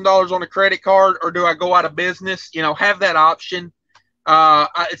 $1,000s on a credit card or do I go out of business? Have that option.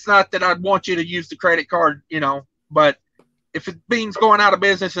 It's not that I'd want you to use the credit card, but if it means going out of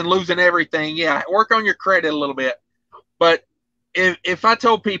business and losing everything, yeah, work on your credit a little bit. But if I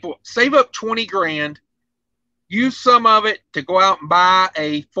told people, save up 20 grand, use some of it to go out and buy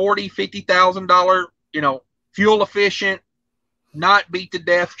a $40,000, $50,000, fuel efficient, not beat to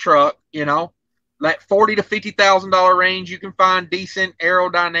death truck, that $40,000 to $50,000 range, you can find decent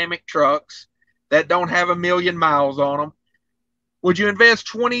aerodynamic trucks that don't have 1 million miles on them. Would you invest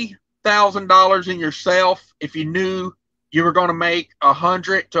 $20,000 in yourself if you knew you were going to make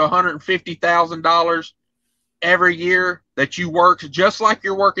 $100,000 to $150,000 every year that you worked just like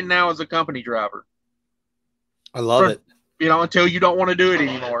you're working now as a company driver? I love it. Until you don't want to do it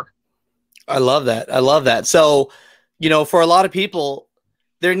anymore. I love that. I love that. So, for a lot of people,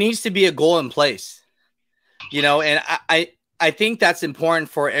 there needs to be a goal in place, and I think that's important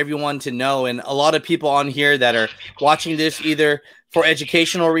for everyone to know. And a lot of people on here that are watching this either for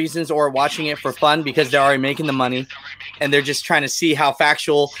educational reasons or watching it for fun because they're already making the money and they're just trying to see how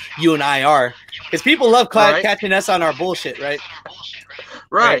factual you and I are. Because people love catching us on our bullshit, right?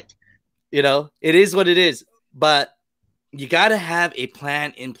 Right. It is what it is. But you got to have a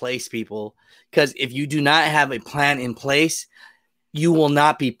plan in place, people. Because if you do not have a plan in place, you will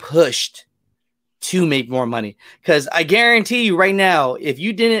not be pushed to make more money. Because I guarantee you right now, if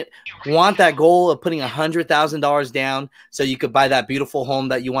you didn't want that goal of putting $100,000 down so you could buy that beautiful home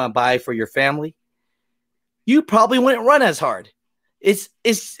that you want to buy for your family, you probably wouldn't run as hard. It's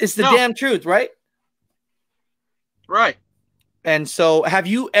the damn truth, right? Right. And so have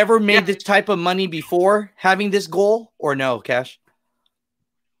you ever made this type of money before having this goal or no, Cash?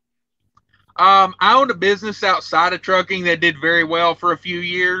 I owned a business outside of trucking that did very well for a few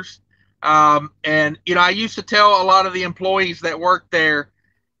years. And, you know, I used to tell a lot of the employees that work there,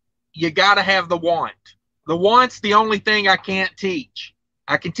 you got to have the want. The want's the only thing I can't teach.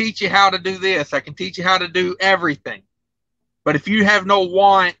 I can teach you how to do this. I can teach you how to do everything. But if you have no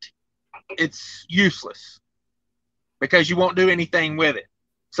want, it's useless because you won't do anything with it.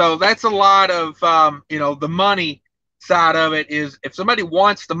 So that's a lot of, you know, the money side of it is if somebody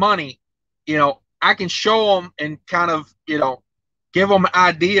wants the money, you know, I can show them and kind of, you know, give them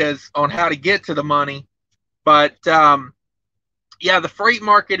ideas on how to get to the money. But, yeah, the freight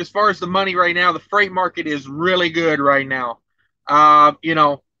market, as far as the money right now, the freight market is really good right now. You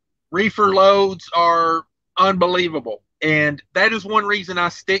know, reefer loads are unbelievable. And that is one reason I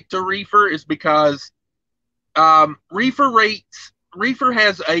stick to reefer is because reefer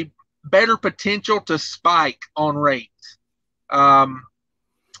has a better potential to spike on rates.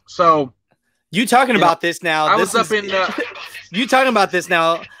 So you talking about this now? I was up in you talking about this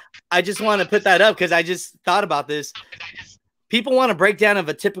now. I just want to put that up because I just thought about this. People want a breakdown of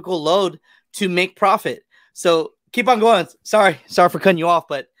a typical load to make profit. So keep on going. Sorry for cutting you off,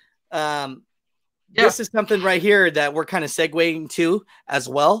 but this is something right here that we're kind of segueing to as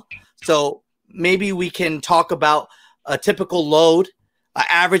well. So maybe we can talk about a typical load, an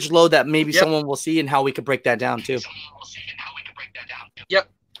average load that maybe someone will see and how we could break that down too. Yep.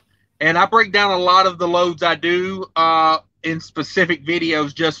 And I break down a lot of the loads I do in specific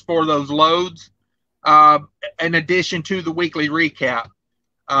videos just for those loads. In addition to the weekly recap,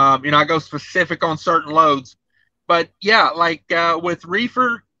 you know, I go specific on certain loads, but yeah, like with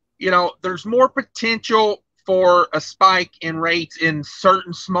reefer, you know, there's more potential for a spike in rates in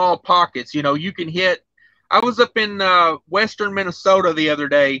certain small pockets. You know, you can hit. I was up in western Minnesota the other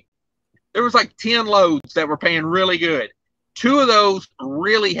day. There was like 10 loads that were paying really good. 2 of those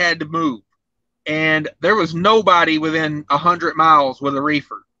really had to move, and there was nobody within 100 miles with a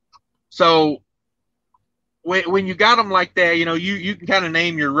reefer. So when you got them like that, you know, you can kind of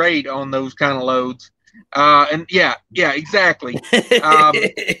name your rate on those kind of loads. And yeah, exactly.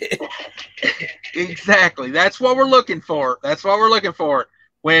 Exactly. That's what we're looking for.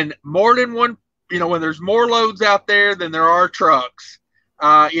 When more than one, you know, when there's more loads out there than there are trucks,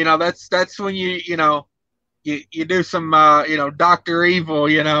 you know, that's when you do some, you know, Dr. Evil,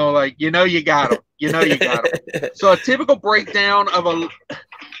 you know, like, you got them. So a typical breakdown of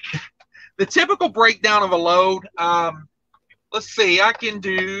the typical breakdown of a load, let's see, I can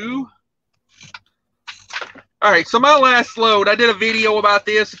do. All right, so my last load, I did a video about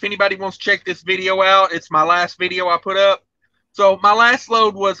this. If anybody wants to check this video out, it's my last video I put up. So my last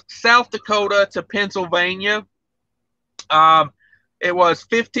load was South Dakota to Pennsylvania. It was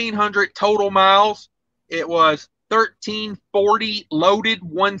 1,500 total miles. It was 1,340 loaded,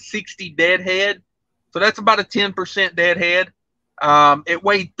 160 deadhead. So that's about a 10% deadhead. It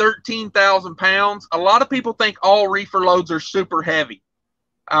weighed 13,000 pounds. A lot of people think all reefer loads are super heavy.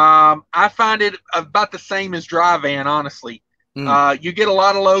 I find it about the same as dry van, honestly. You get a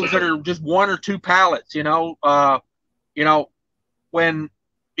lot of loads that are just 1 or 2 pallets, you know, when,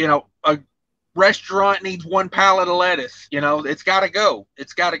 you know, a restaurant needs 1 pallet of lettuce, you know, it's got to go.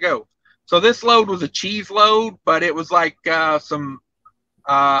 So this load was a cheese load, but it was like some,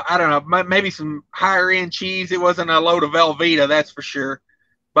 I don't know, maybe some higher end cheese. It wasn't a load of Velveeta, that's for sure.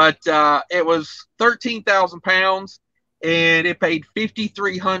 But it was 13,000 pounds, and it paid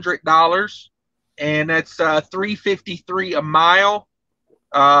 $5,300, and that's $353 a mile.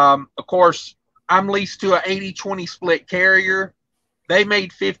 Of course, I'm leased to an 80-20 split carrier. They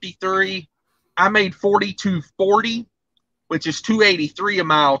made 53. I made 42.40, which is $283 a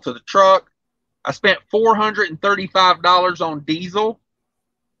mile to the truck. I spent $435 on diesel.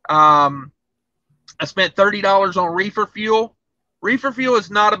 I spent $30 on reefer fuel. Reefer fuel is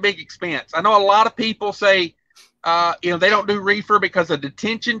not a big expense. I know a lot of people say, you know, they don't do reefer because of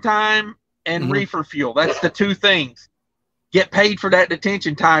detention time and reefer fuel. That's the 2 things. Get paid for that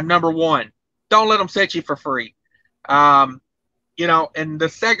detention time, number 1. Don't let them set you for free. You know, and the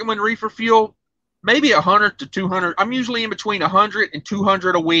second one, reefer fuel, maybe 100 to 200. I'm usually in between 100 and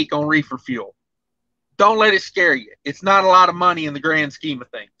 200 a week on reefer fuel. Don't let it scare you. It's not a lot of money in the grand scheme of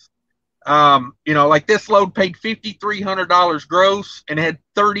things. You know, like this load paid $5,300 gross and had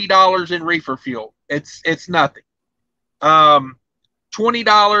 $30 in reefer fuel. It's nothing.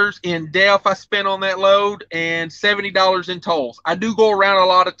 $20 in DEF I spent on that load, and $70 in tolls. I do go around a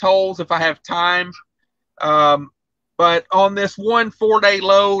lot of tolls if I have time. But on this one 4-day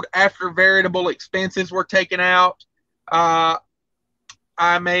load, after variable expenses were taken out, I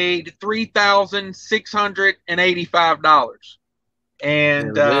made $3,685.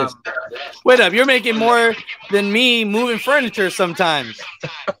 And wait up, you're making more than me moving furniture sometimes.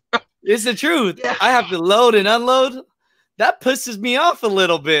 It's the truth. Yeah. I have to load and unload. That pisses me off a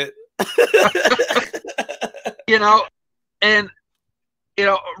little bit. You know, and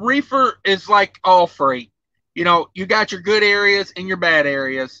reefer is like all freight. You got your good areas and your bad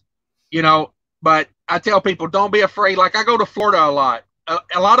areas. But I tell people, don't be afraid. Like, I go to Florida a lot.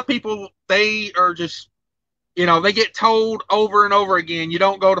 A lot of people, they are just, they get told over and over again, you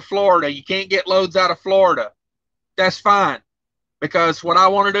don't go to Florida. You can't get loads out of Florida. That's fine. Because what I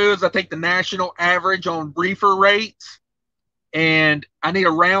want to do is I take the national average on reefer rates, and I need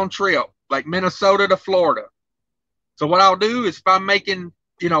a round trip, like Minnesota to Florida. So what I'll do is, if I'm making,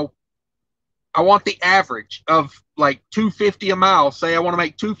 I want the average of like 250 a mile. Say I want to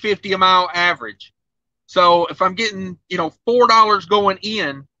make 250 a mile average. So if I'm getting, $4 going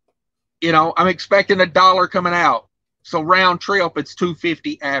in, I'm expecting $1 coming out. So round trip, it's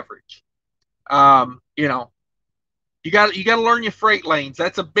 250 average. You got to learn your freight lanes.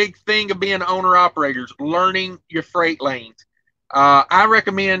 That's a big thing of being owner operators, learning your freight lanes. I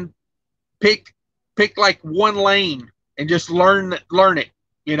recommend pick like one lane and just learn it.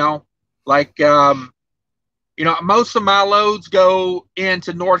 Like most of my loads go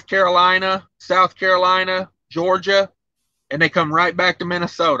into North Carolina, South Carolina, Georgia, and they come right back to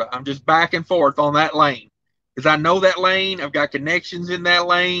Minnesota. I'm just back and forth on that lane because I know that lane. I've got connections in that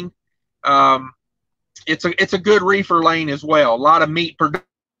lane. It's a good reefer lane as well. A lot of meat production.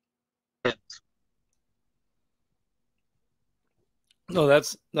 No,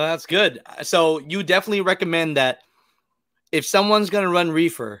 that's good. So you definitely recommend that if someone's going to run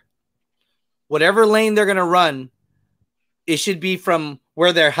reefer, whatever lane they're going to run, it should be from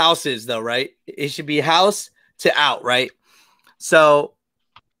where their house is, though, right? It should be house to out, right? So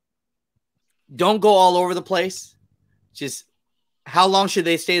don't go all over the place. Just how long should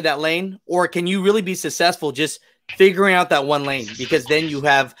they stay that lane? Or can you really be successful just figuring out that one lane? Because then you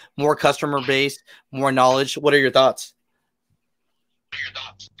have more customer base, more knowledge. What are your thoughts?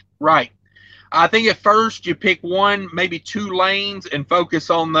 Right. I think at first you pick one, maybe two lanes and focus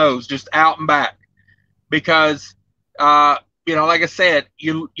on those, just out and back. Because, like I said,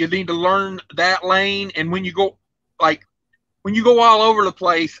 you need to learn that lane. And when you go all over the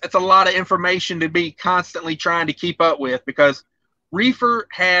place, it's a lot of information to be constantly trying to keep up with, because reefer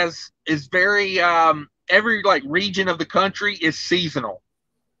is very, every like region of the country is seasonal,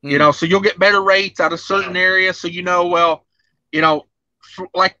 so you'll get better rates out of certain areas. So,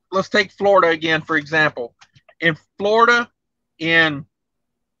 like, let's take Florida again, for example. In Florida, in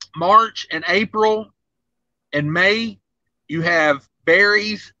March and April and May, you have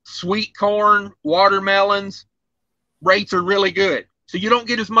berries, sweet corn, watermelons. Rates are really good. So you don't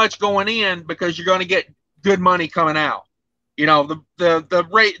get as much going in because you're going to get good money coming out.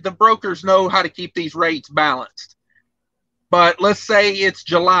 The brokers know how to keep these rates balanced. But let's say it's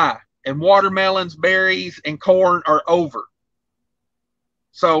July and watermelons, berries, and corn are over.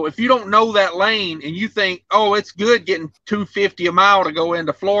 So if you don't know that lane and you think, oh, it's good getting $2.50 a mile to go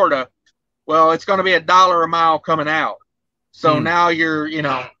into Florida, well, it's going to be $1 a mile coming out. So now you're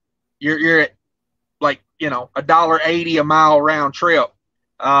at like, $1.80 a mile round trip.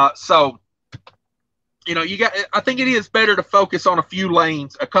 I think it is better to focus on a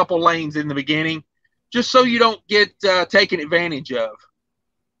couple lanes in the beginning, just so you don't get taken advantage of.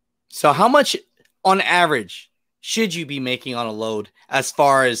 So how much on average should you be making on a load as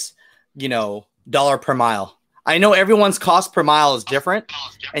far as, dollar per mile? I know everyone's cost per mile is different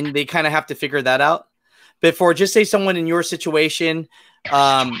and they kind of have to figure that out. But for just say someone in your situation,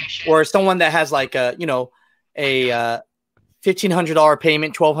 or someone that has like a $1,500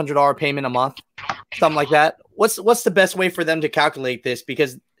 payment, $1,200 payment a month, something like that. What's the best way for them to calculate this?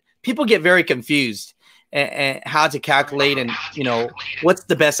 Because people get very confused and how to calculate and, what's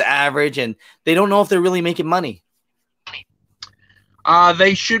the best average, and they don't know if they're really making money.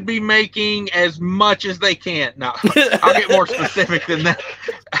 They should be making as much as they can. No, I'll get more specific than that.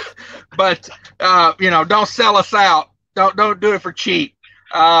 But, don't sell us out. Don't do it for cheap.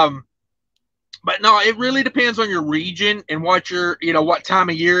 But no, it really depends on your region and what what time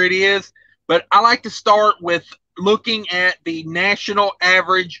of year it is. But I like to start with looking at the national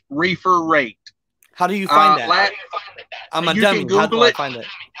average reefer rate. How do you find that? I'm a dummy. How do I find it?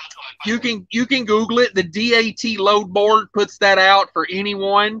 You can Google it. The DAT load board puts that out for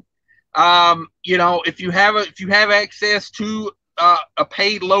anyone. If you have access to a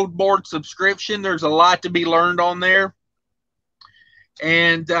paid load board subscription, there's a lot to be learned on there.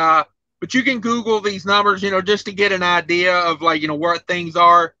 And but you can Google these numbers, just to get an idea of where things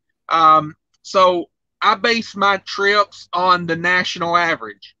are. So I base my trips on the national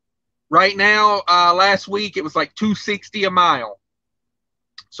average. Right now, last week it was like $2.60 a mile.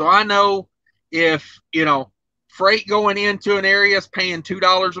 So I know if, freight going into an area is paying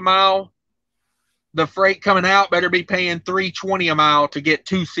 $2 a mile, the freight coming out better be paying $3.20 a mile to get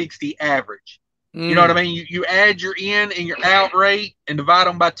 260 average. You know what I mean? You add your in and your out rate and divide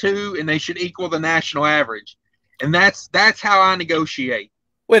them by 2, and they should equal the national average. And that's how I negotiate.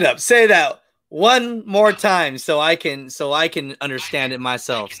 Wait up, say that one more time so I can understand it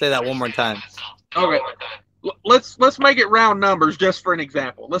myself. Say that one more time. Okay. Let's make it round numbers just for an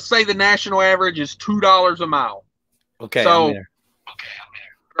example. Let's say the national average is $2 a mile. Okay, so, I'm there.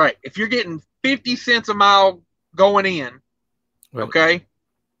 Right. If you're getting 50 cents a mile going in, right. Okay,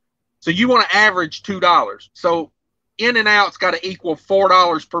 so you want to average $2. So in and out's got to equal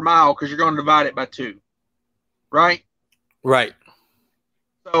 $4 per mile because you're going to divide it by 2. Right? Right.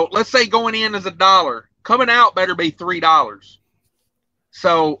 So let's say going in is $1. Coming out better be $3.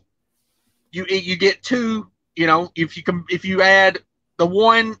 So you get 2, if you add the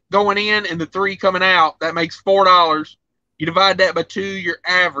 1 going in and the 3 coming out, that makes $4. You divide that by 2, your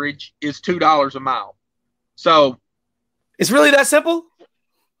average is $2 a mile. So it's really that simple?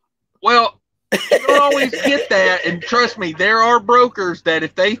 Well, you don't always get that. And trust me, there are brokers that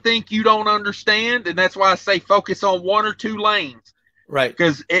if they think you don't understand, and that's why I say focus on 1 or 2 lanes. Right.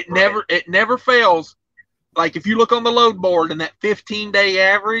 Because it never fails. Like if you look on the load board and that 15-day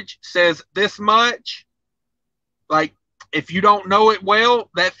average says this much, like if you don't know it well,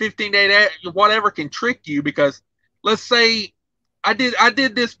 that 15-day whatever can trick you. Because let's say I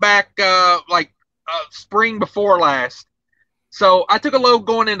did this back spring before last. So I took a load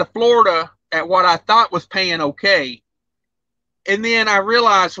going into Florida at what I thought was paying okay. And then I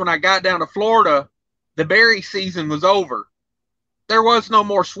realized when I got down to Florida, the berry season was over. There was no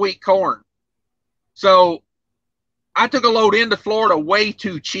more sweet corn. So I took a load into Florida way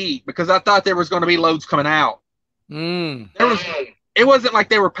too cheap because I thought there was going to be loads coming out. It wasn't like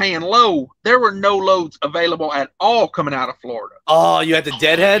they were paying low. There were no loads available at all coming out of Florida. Oh, you had to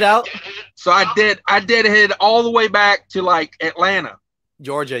deadhead out? So I deadhead all the way back to like Atlanta.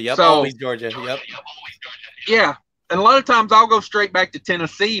 Georgia, yep. So, always Georgia, yep. Yeah. And a lot of times I'll go straight back to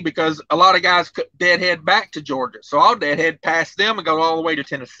Tennessee because a lot of guys deadhead back to Georgia. So I'll deadhead past them and go all the way to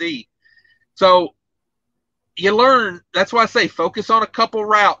Tennessee. So you learn, that's why I say focus on a couple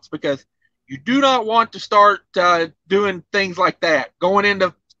routes because you do not want to start doing things like that, going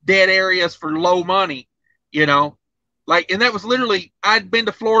into dead areas for low money, and that was literally, I'd been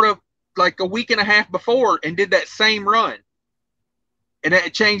to Florida like a week and a half before and did that same run. And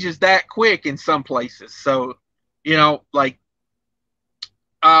it changes that quick in some places. So, let's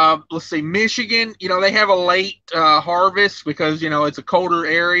see, Michigan, they have a late harvest because, it's a colder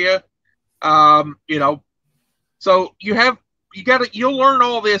area. So you'll learn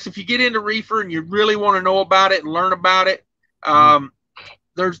all this if you get into reefer and you really want to know about it and learn about it.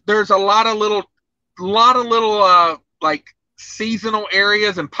 There's a lot of little like seasonal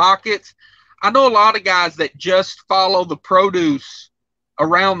areas and pockets. I know a lot of guys that just follow the produce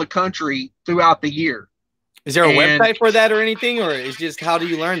around the country throughout the year. Is there a website for that or anything, or is just how do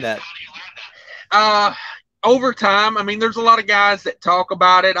you learn that? Over time, I mean, there's a lot of guys that talk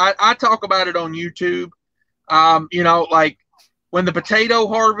about it. I talk about it on YouTube. Like when the potato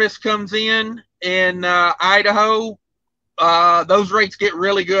harvest comes in Idaho, those rates get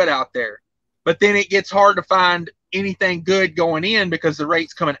really good out there. But then it gets hard to find anything good going in because the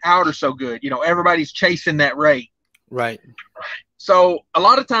rates coming out are so good. Everybody's chasing that rate. Right. So a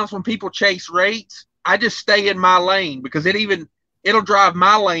lot of times when people chase rates, I just stay in my lane because it'll drive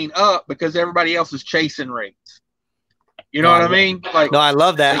my lane up because everybody else is chasing rates. You know what I mean? No, I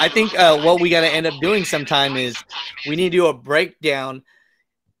love that. I think what we got to end up doing sometime is we need to do a breakdown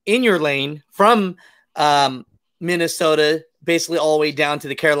in your lane from Minnesota, basically all the way down to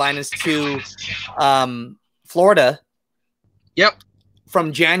the Carolinas to Florida. Yep.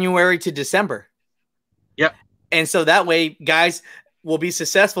 From January to December. Yep. And so that way, guys will be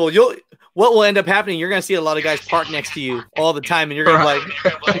successful. What will end up happening? You're going to see a lot of guys park next to you all the time, and you're going to be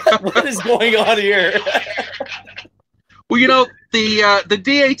like, "What is going on here?" Well, the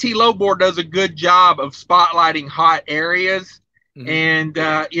DAT low board does a good job of spotlighting hot areas, and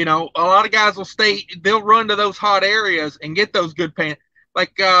a lot of guys they'll run to those hot areas and get those good paying.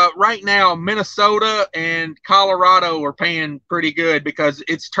 Like right now, Minnesota and Colorado are paying pretty good because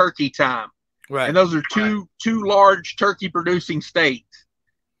it's turkey time. Right. And those are two large turkey producing states.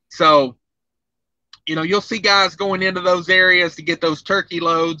 So, you'll see guys going into those areas to get those turkey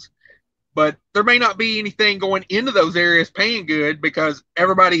loads, but there may not be anything going into those areas paying good because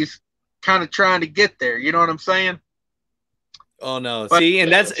everybody's kind of trying to get there. You know what I'm saying? Oh no. See, and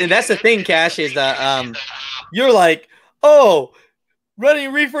that's the thing, Cash, is that you're like, oh,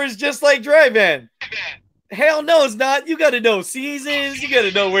 running reefer is just like dry van. Hell no, it's not. You got to know seasons. You got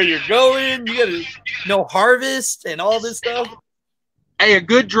to know where you're going. You got to know harvest and all this stuff. Hey, a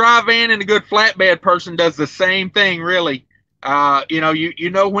good dry van and a good flatbed person does the same thing, really. You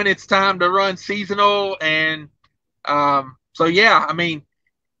know when it's time to run seasonal, and so yeah, I mean,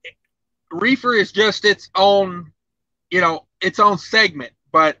 reefer is just its own, its own segment.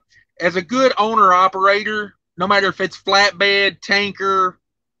 But as a good owner operator, no matter if it's flatbed, tanker,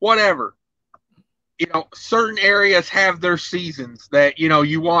 whatever, certain areas have their seasons that,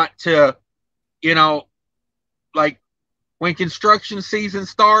 you want to, like when construction season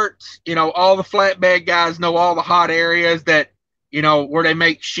starts, all the flatbed guys know all the hot areas that, where they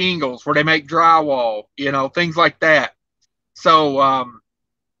make shingles, where they make drywall, things like that. So,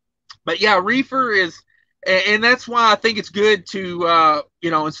 but yeah, reefer is, and that's why I think it's good to,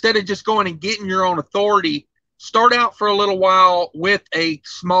 instead of just going and getting your own authority, start out for a little while with a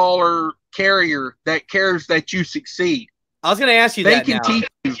smaller carrier that cares that you succeed. I was going to ask you that now. Teach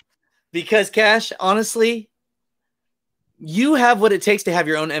you. Because, Cash, honestly, you have what it takes to have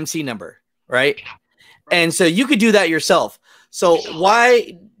your own MC number, right? And so you could do that yourself. So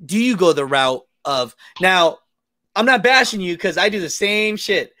why do you go the route of now? I'm not bashing you because I do the same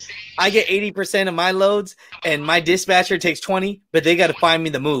shit. I get 80% of my loads and my dispatcher takes 20, but they got to find me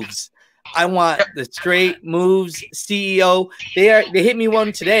the moves. I want the straight moves. CEO. They hit me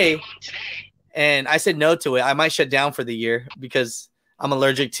one today and I said no to it. I might shut down for the year because I'm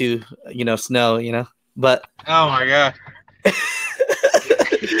allergic to, snow, but oh my God.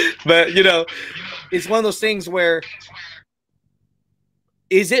 But it's one of those things where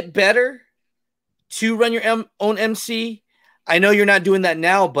is it better to run your own MC? I know you're not doing that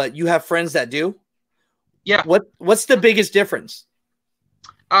now, but you have friends that do. Yeah. What's the biggest difference?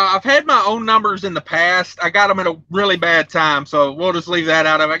 I've had my own numbers in the past. I got them at a really bad time, so we'll just leave that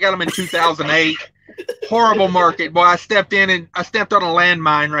out of it. I got them in 2008. Horrible market. Boy, I stepped on a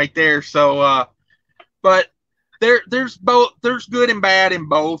landmine right there. So, but there's both. There's good and bad in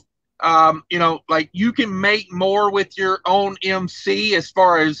both. Like you can make more with your own MC as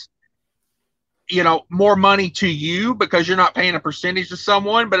far as, more money to you because you're not paying a percentage to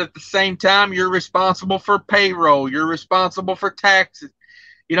someone, but at the same time, you're responsible for payroll. You're responsible for taxes.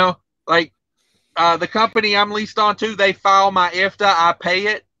 Like the company I'm leased onto, they file my IFTA, I pay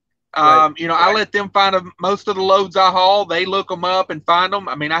it. Right. I let them find most of the loads I haul. They look them up and find them.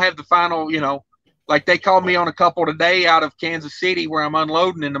 I mean, I have the final, like they called me on a couple today out of Kansas City where I'm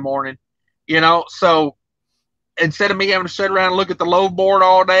unloading in the morning, so instead of me having to sit around and look at the load board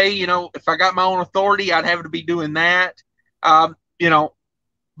all day, if I got my own authority, I'd have to be doing that. But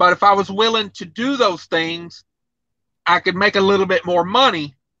if I was willing to do those things, I could make a little bit more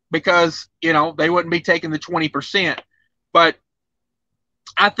money because, they wouldn't be taking the 20%. But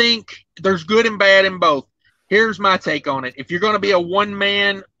I think there's good and bad in both. Here's my take on it. If you're going to be a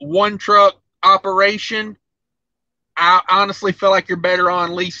one-man, one-truck operation, I honestly feel like you're better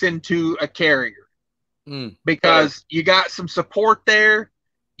on leasing to a carrier because you got some support there.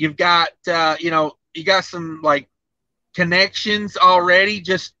 You've got, you got some like connections already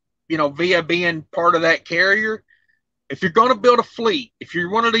just, via being part of that carrier. If you're going to build a fleet, if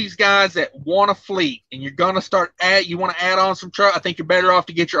you're one of these guys that want a fleet and you're going to you want to add on some truck, I think you're better off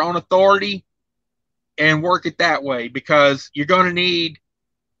to get your own authority and work it that way because you're going to need,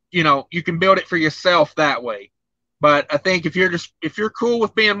 you can build it for yourself that way. But I think if you're cool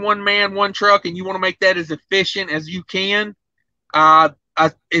with being one man, one truck, and you want to make that as efficient as you can,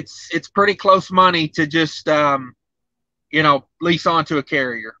 it's pretty close money to just, lease onto a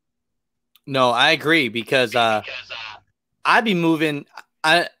carrier. No, I agree because I'd be moving.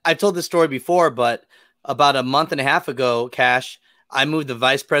 I've told this story before, but about a month and a half ago, Cash, I moved the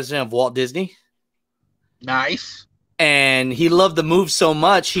vice president of Walt Disney. Nice. And he loved the move so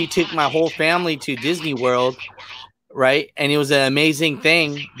much, he took my whole family to Disney World, right? And it was an amazing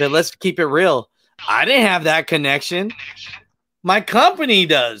thing. But let's keep it real. I didn't have that connection. My company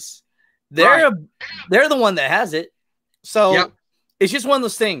does. They're the one that has it. So It's just one of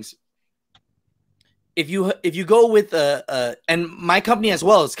those things. If you go with and my company as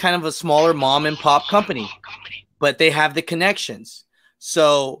well is kind of a smaller mom and pop company, but they have the connections.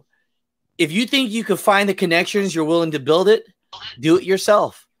 So if you think you could find the connections, you're willing to build it, do it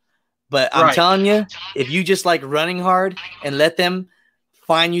yourself. But I'm telling you, if you just like running hard and let them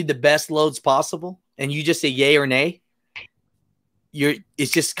find you the best loads possible, and you just say yay or nay,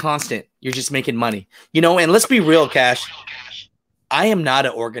 it's just constant. You're just making money, And let's be real, Cash. I am not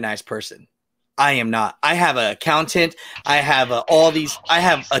an organized person. I am not. I have an accountant. I have I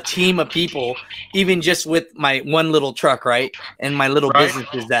have a team of people, even just with my one little truck, right? And my little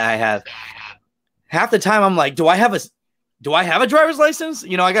businesses that I have. Half the time I'm like, do I have a driver's license?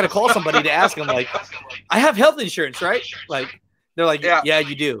 You know, I got to call somebody to ask them, like, I have health insurance, right? Like, they're like, yeah,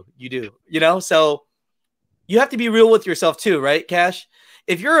 you do. You know, so you have to be real with yourself too, right, Cash?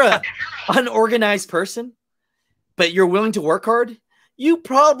 If you're a unorganized person, but you're willing to work hard, you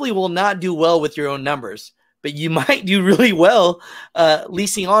probably will not do well with your own numbers, but you might do really well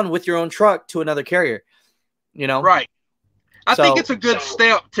leasing on with your own truck to another carrier, you know? Right. I think it's a good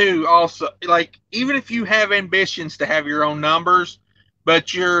step too. Also, like, even if you have ambitions to have your own numbers,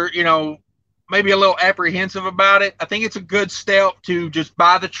 but you're, you know, maybe a little apprehensive about it, I think it's a good step to just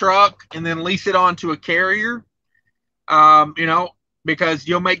buy the truck and then lease it on to a carrier. You know, because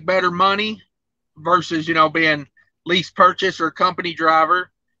you'll make better money versus, you know, being lease purchase or company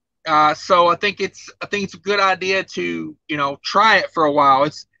driver. So I think it's a good idea to, you know, try it for a while.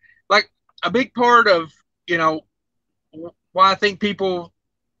 It's like a big part of, you know, why I think people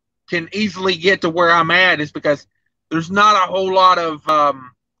can easily get to where I'm at is because there's not a whole lot of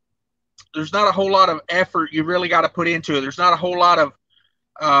effort you really got to put into it. There's not a whole lot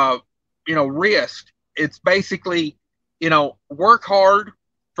of you know, risk. It's basically, you know, work hard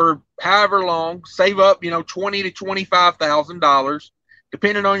for however long, save up, you know, $20,000 to $25,000,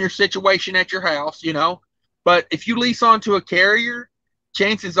 depending on your situation at your house, you know. But if you lease onto a carrier,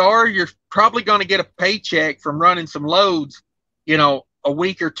 chances are you're probably going to get a paycheck from running some loads, you know, a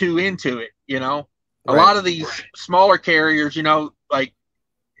week or two into it, you know. A lot of these smaller carriers, you know, like,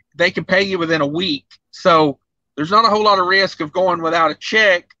 they can pay you within a week. So there's not a whole lot of risk of going without a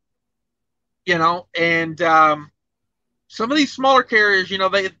check, you know. And some of these smaller carriers, you know,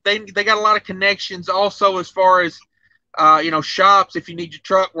 they got a lot of connections also as far as, you know, shops. If you need your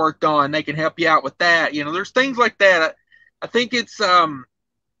truck worked on, they can help you out with that. You know, there's things like that. I think that's why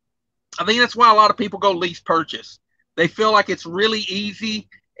a lot of people go lease purchase. They feel like it's really easy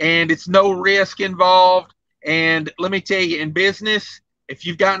and it's no risk involved. And let me tell you, in business, if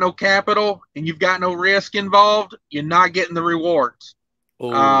you've got no capital and you've got no risk involved, you're not getting the rewards.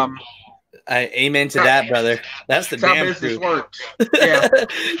 Amen to that, brother. That's the damn business truth. Works. Yeah,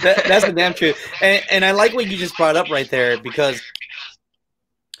 that's the damn truth. And I like what you just brought up right there, because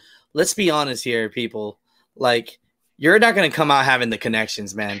let's be honest here, people. Like, you're not going to come out having the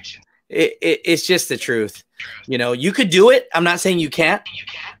connections, man. It's just the truth. You know, you could do it. I'm not saying you can't,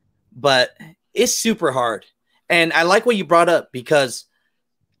 but it's super hard. And I like what you brought up, because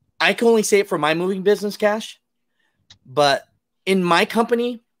I can only say it for my moving business, Cash. But in my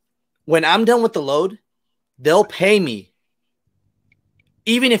company, when I'm done with the load, they'll pay me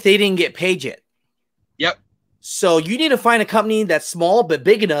even if they didn't get paid yet. Yep. So you need to find a company that's small but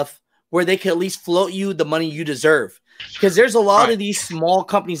big enough where they can at least float you the money you deserve. Because there's a lot of these small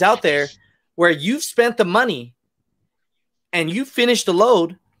companies out there where you've spent the money and you finished the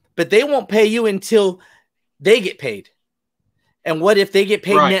load, but they won't pay you until they get paid. And what if they get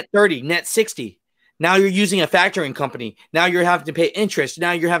paid net 30, net 60? Now you're using a factoring company. Now you're having to pay interest.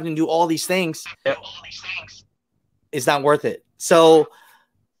 Now you're having to do all these things. Yep. It's not worth it. So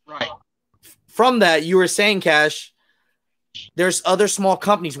from that, you were saying, Cash, there's other small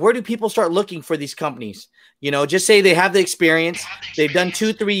companies. Where do people start looking for these companies? You know, just say they have the experience. They've done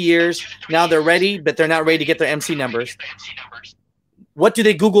 2-3 years. Now they're ready, but they're not ready to get their MC numbers. What do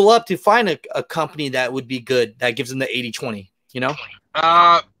they Google up to find a company that would be good, that gives them the 80-20, you know?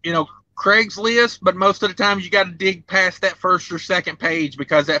 You know, Craigslist, but most of the times you got to dig past that first or second page,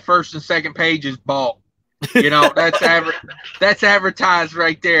 because that first and second page is bought. You know, that's advertised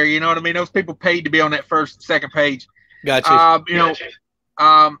right there. You know what I mean? Those people paid to be on that first and second page. Gotcha. You know,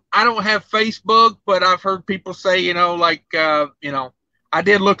 I don't have Facebook, but I've heard people say, you know, like, you know, I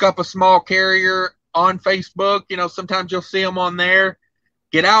did look up a small carrier on Facebook. You know, sometimes you'll see them on there.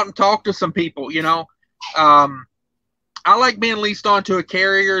 Get out and talk to some people, you know. I like being leased onto a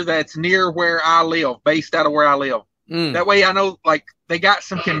carrier that's near where I live, based out of where I live. That way I know, like, they got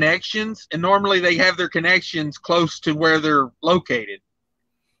some connections, and normally they have their connections close to where they're located.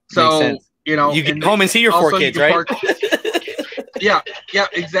 So, you know, you get home and see your 4 kids, right? Yeah,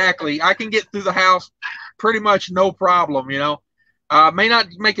 exactly. I can get through the house pretty much no problem, you know. May not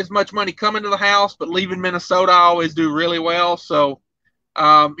make as much money coming to the house, but leaving Minnesota, I always do really well. So,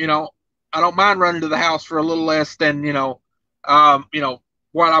 you know, I don't mind running to the house for a little less than, you know,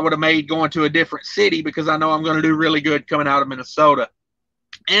 what I would have made going to a different city, because I know I'm going to do really good coming out of Minnesota.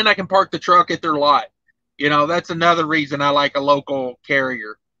 And I can park the truck at their lot. You know, that's another reason I like a local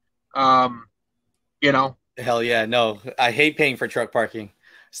carrier. You know. Hell yeah. No, I hate paying for truck parking.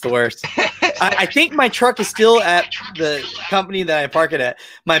 It's the worst. I think my truck is still at the company that I park it at.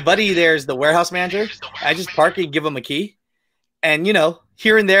 My buddy there is the warehouse manager. I just park it, give him a key. And, you know,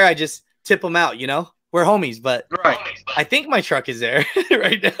 here and there, I just tip him out, you know. We're homies, but Right. I think my truck is there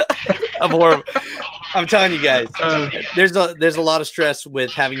right now. I'm horrible. I'm telling you guys, there's a lot of stress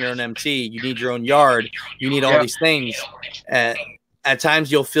with having your own MC. You need your own yard. You need all these things. At times,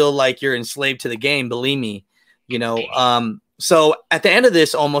 you'll feel like you're enslaved to the game. Believe me, you know. So at the end of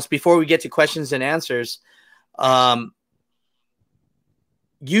this, almost before we get to questions and answers,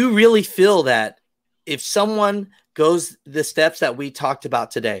 you really feel that if someone goes the steps that we talked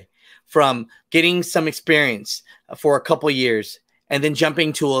about today, from getting some experience for a couple years and then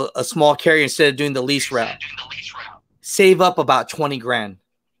jumping to a small carrier instead of doing the lease route, save up about 20 grand.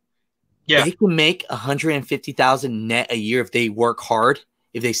 Yeah. They can make 150,000 net a year if they work hard,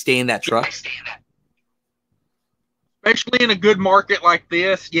 if they stay in that truck. Especially in a good market like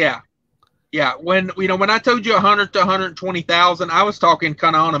this. Yeah. Yeah. When I told you 100 to 120,000, I was talking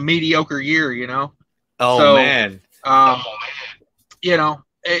kind of on a mediocre year, you know? Oh, so, man. You know,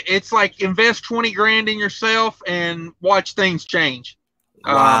 it's like invest 20 grand in yourself and watch things change.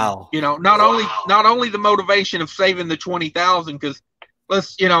 Wow. You know, not only the motivation of saving the 20,000, because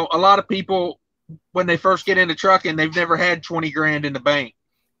you know, a lot of people when they first get into trucking, they've never had 20 grand in the bank.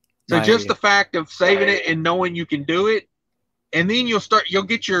 So just the fact of saving it and knowing you can do it, and then you'll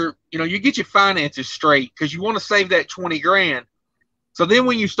get your finances straight, because you want to save that 20 grand. So then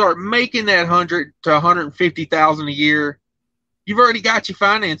when you start making that 100 to 150,000 a year, you've already got your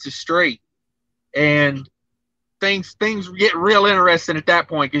finances straight, and things get real interesting at that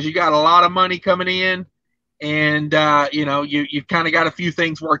point, because you got a lot of money coming in, and you know, you've kind of got a few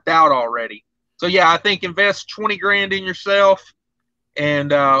things worked out already. So yeah, I think invest 20 grand in yourself,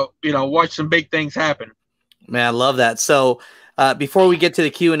 and you know, watch some big things happen. Man, I love that. So before we get to the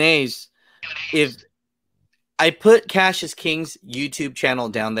Q&As, if I put Cash is King's YouTube channel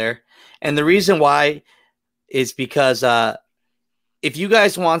down there, and the reason why is because if you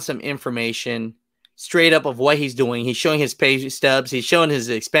guys want some information straight up of what he's doing, he's showing his pay stubs, he's showing his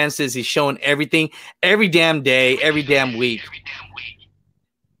expenses, he's showing everything every damn day, every damn week.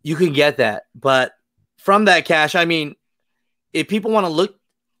 You can get that. But from that, Cash, I mean, if people want to look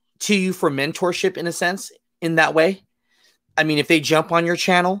to you for mentorship in a sense, in that way, I mean, if they jump on your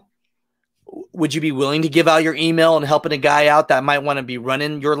channel, would you be willing to give out your email and helping a guy out that might want to be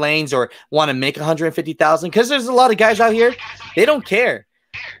running your lanes or want to make 150,000? Because there's a lot of guys out here, they don't care.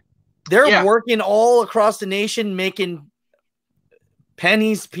 They're working all across the nation, making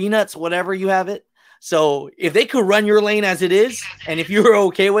pennies, peanuts, whatever you have it. So if they could run your lane as it is, and if you were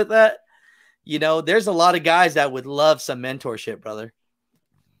okay with that, you know, there's a lot of guys that would love some mentorship, brother.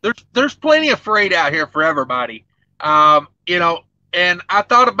 There's plenty of freight out here for everybody. You know, and I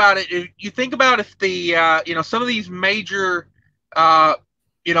thought about it. If you think about if the, you know, some of these major,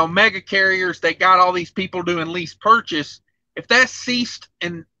 you know, mega carriers that got all these people doing lease purchase, if that ceased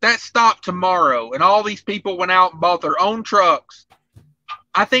and that stopped tomorrow and all these people went out and bought their own trucks,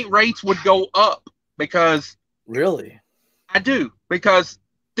 I think rates would go up. Because really, I do, because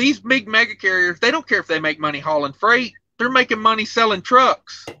these big mega carriers, they don't care if they make money hauling freight. They're making money selling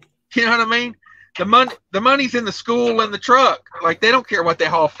trucks. You know what I mean? The money's in the school and the truck. Like, they don't care what they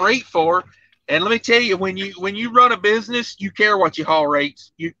haul freight for. And let me tell you, when you run a business, you care what you haul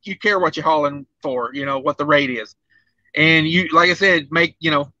rates. You care what you're hauling for, you know, what the rate is. And you, like I said,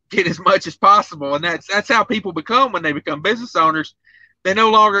 get as much as possible. And that's how people become when they become business owners. They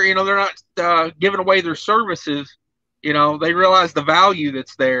no longer, you know, they're not giving away their services. You know, they realize the value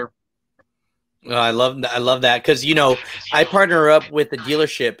that's there. I love that, because, you know, I partner up with the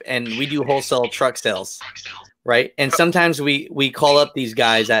dealership and we do wholesale truck sales, right? And sometimes we call up these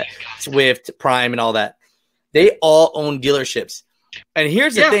guys at Swift, Prime, and all that. They all own dealerships. And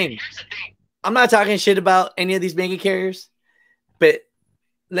here's the thing. I'm not talking shit about any of these mega carriers, but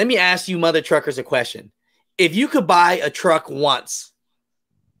let me ask you mother truckers a question. If you could buy a truck once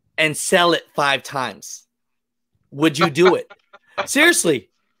and sell it 5 times, would you do it? Seriously,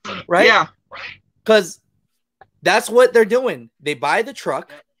 right? Yeah. Because that's what they're doing. They buy the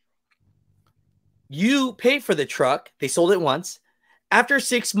truck. You pay for the truck. They sold it once. After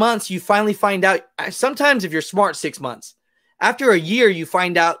 6 months, you finally find out. Sometimes if you're smart, 6 months. After a year, you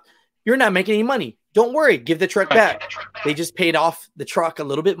find out you're not making any money. Don't worry. Give the truck back. They just paid off the truck a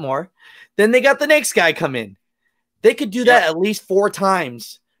little bit more. Then they got the next guy come in. They could do that at least 4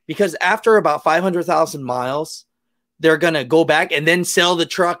 times. Because after about 500,000 miles, they're going to go back and then sell the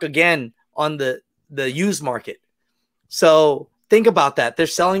truck again on the used market. So think about that. They're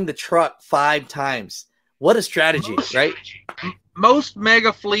selling the truck 5 times. What a strategy, right? most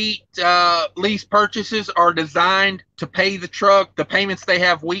mega fleet lease purchases are designed to pay the truck. The payments they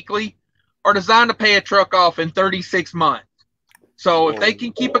have weekly are designed to pay a truck off in 36 months. So if they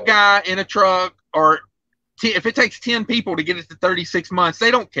can keep a guy in a truck, or if it takes 10 people to get it to 36 months,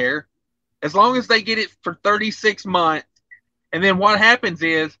 they don't care. As long as they get it for 36 months. And then what happens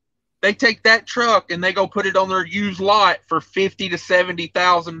is they take that truck and they go put it on their used lot for $50,000 to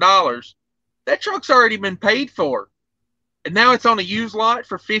 $70,000. That truck's already been paid for. And now it's on a used lot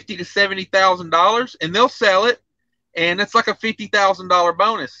for $50,000 to $70,000, and they'll sell it, and it's like a $50,000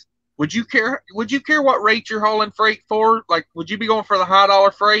 bonus. Would you care? Would you care what rate you're hauling freight for? Like, would you be going for the high dollar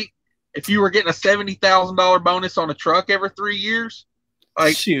freight if you were getting a $70,000 bonus on a truck every 3 years?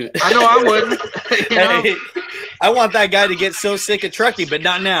 Like, shoot, I know I wouldn't. You know? Hey, I want that guy to get so sick of trucking, but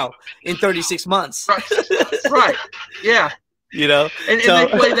not now. In 36 months, right? Yeah, you know, and they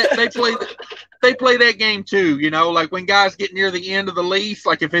play that. They play that game too, you know, like when guys get near the end of the lease,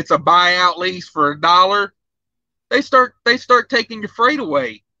 like if it's a buyout lease for $1, they start taking your freight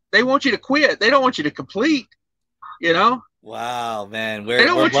away. They want you to quit. They don't want you to complete, you know? Wow, man. We're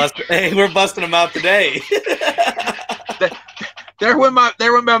busting them out today. They're with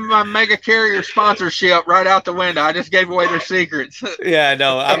my mega carrier sponsorship right out the window. I just gave away their secrets. Yeah,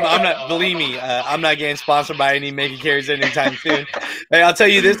 no, I'm not. Believe me, I'm not getting sponsored by any mega carriers anytime soon. Hey, I'll tell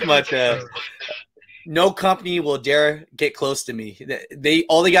you this much: no company will dare get close to me.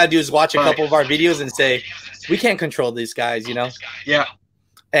 All they gotta do is watch a couple of our videos and say, "We can't control these guys," you know. Yeah.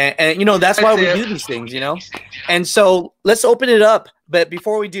 And you know, that's why we do these things, you know. And so let's open it up. But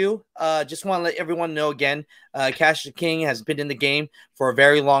before we do, just want to let everyone know again, Cash the King has been in the game for a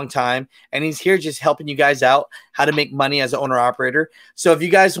very long time, and he's here just helping you guys out how to make money as an owner-operator. So if you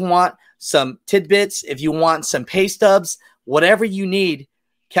guys want some tidbits, if you want some pay stubs, whatever you need,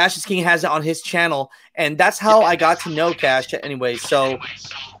 Cash the King has it on his channel. And that's how I got to know Cash anyway. So,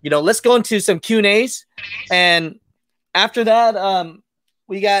 you know, let's go into some Q&As. And after that,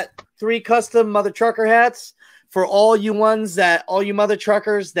 we got 3 custom mother trucker hats for all you mother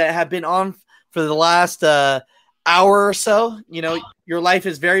truckers that have been on for the last hour or so. You know, your life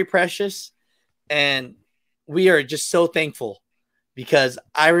is very precious, and we are just so thankful because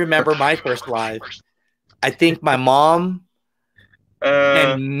I remember my first live. I think my mom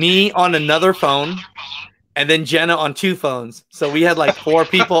and me on another phone, and then Jenna on 2 phones. So we had like 4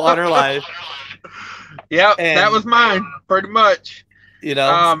 people on our live. Yep, that was mine, pretty much. You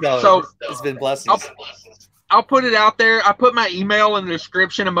know, so it's been blessings. I'll put it out there. I put my email in the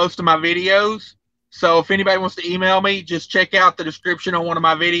description of most of my videos. So if anybody wants to email me, just check out the description on one of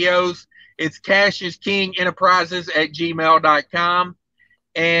my videos. It's casheskingenterprises@gmail.com.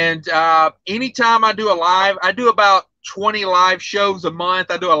 And anytime I do a live, I do about 20 live shows a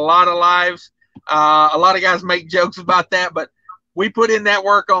month. I do a lot of lives. A lot of guys make jokes about that, but we put in that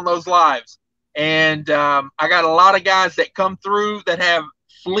work on those lives. And I got a lot of guys that come through that have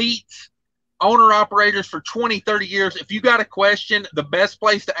fleets, owner-operators for 20, 30 years. If you got a question, the best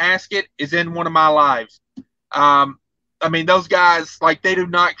place to ask it is in one of my lives. I mean, those guys, like, they do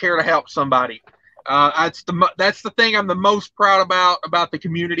not care to help somebody. That's the thing I'm the most proud about the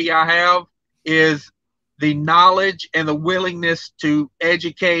community I have, is the knowledge and the willingness to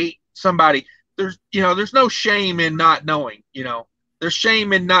educate somebody. There's no shame in not knowing, you know. There's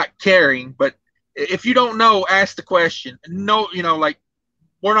shame in not caring, but if you don't know, ask the question. No, you know, like,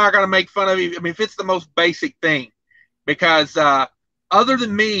 we're not going to make fun of you. I mean, if it's the most basic thing, because other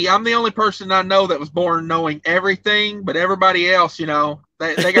than me, I'm the only person I know that was born knowing everything, but everybody else, you know,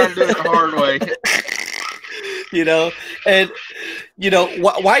 they got to do it the hard way. You know, and, you know,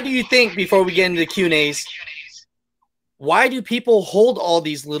 why do you think, before we get into the Q&As, why do people hold all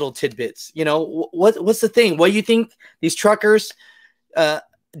these little tidbits? You know, what's the thing? What do you think these truckers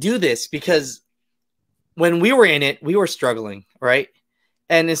do this? Because when we were in it, we were struggling, right?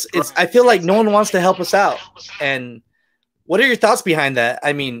 And it's I feel like no one wants to help us out. And what are your thoughts behind that?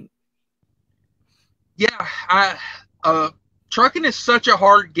 I mean, yeah, trucking is such a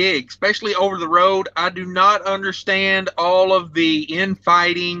hard gig, especially over the road. I do not understand all of the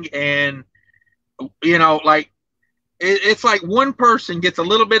infighting, and, you know, like, it's like one person gets a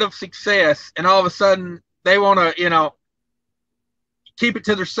little bit of success and all of a sudden they want to, you know, keep it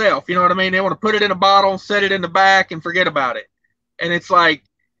to themselves. You know what I mean? They want to put it in a bottle, set it in the back, and forget about it. And it's like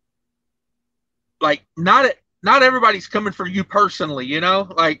not everybody's coming for you personally, you know,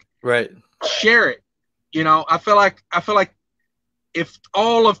 like, right. Share it. You know, I feel like if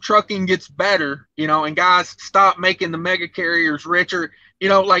all of trucking gets better, you know, and guys stop making the mega carriers richer, you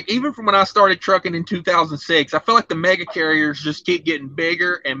know, like, even from when I started trucking in 2006, I feel like the mega carriers just keep getting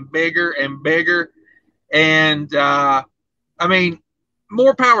bigger and bigger and bigger. And I mean,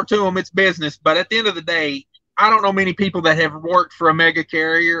 more power to them. It's business. But at the end of the day, I don't know many people that have worked for a mega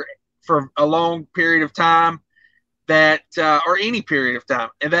carrier for a long period of time that, or any period of time,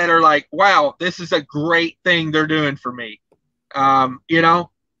 and that are like, wow, this is a great thing they're doing for me. You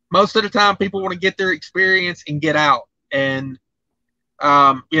know, most of the time people want to get their experience and get out. And,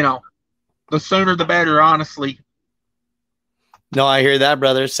 you know, the sooner the better, honestly. No, I hear that,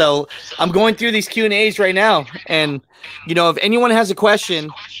 brother. So I'm going through these Q&As right now. And, you know, if anyone has a question,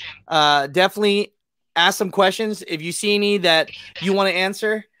 definitely ask some questions. If you see any that you want to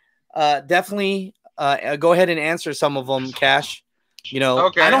answer, definitely go ahead and answer some of them, Cash. You know,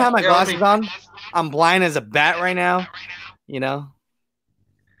 Okay. I don't have my Yeah, glasses on. I'm blind as a bat right now, you know.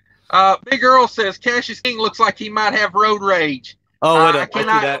 Big Earl says Cassius King looks like he might have road rage. Oh, what I up? I see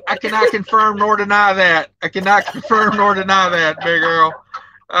that. cannot confirm nor deny that. I cannot confirm nor deny that, Big Earl.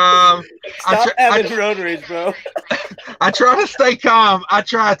 Stop having road rage, bro. I try to stay calm. I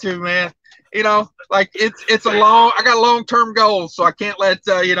try to, man. You know, like it's a long. I got long-term goals, so I can't let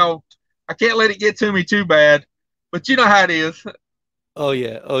you know, I can't let it get to me too bad. But you know how it is. Oh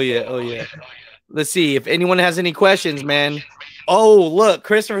yeah. Oh yeah. Oh yeah. Let's see if anyone has any questions, man. Oh, look,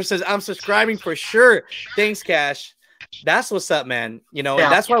 Christopher says I'm subscribing for sure. Thanks, Cash. That's what's up, man. You know,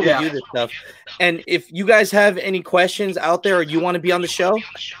 and that's why we do this stuff. And if you guys have any questions out there or you want to be on the show,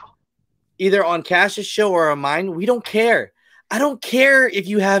 either on Cash's show or on mine, we don't care. I don't care if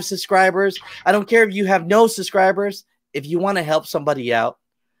you have subscribers. I don't care if you have no subscribers. If you want to help somebody out,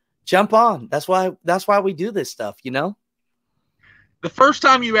 jump on. That's why we do this stuff, you know? The first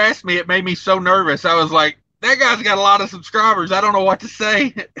time you asked me, it made me so nervous. I was like, that guy's got a lot of subscribers. I don't know what to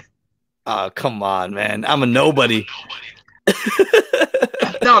say. Oh, come on, man. I'm a nobody.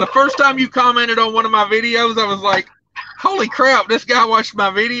 No, the first time you commented on one of my videos, I was like, holy crap, this guy watched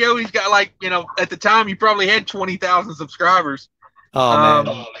my video. He's got like, you know, at the time you probably had 20,000 subscribers. Oh,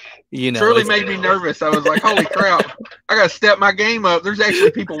 man. You know, really made me nervous. I was like, holy crap, I got to step my game up. There's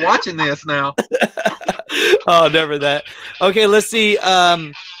actually people watching this now. Oh, never that. Okay, let's see.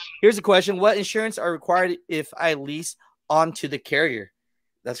 Here's a question. What insurance are required if I lease onto the carrier?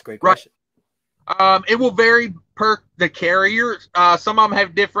 That's a great question. Right. It will vary per the carrier. Some of them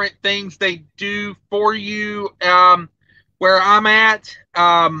have different things they do for you. Where I'm at,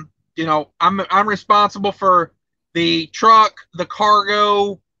 you know, I'm responsible for the truck, the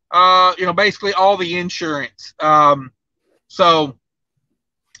cargo, you know, basically all the insurance. So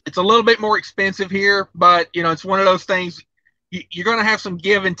it's a little bit more expensive here, but you know, it's one of those things you're going to have some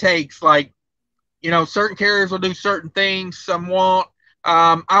give and takes. Like, you know, certain carriers will do certain things, some won't.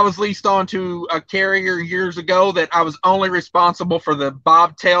 I was leased onto a carrier years ago that I was only responsible for the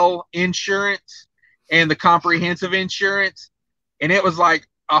bobtail insurance and the comprehensive insurance, and it was like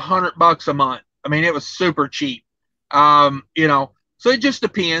 $100 a month. I mean, it was super cheap. You know, so it just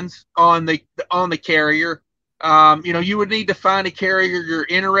depends on the carrier. You know, you would need to find a carrier you're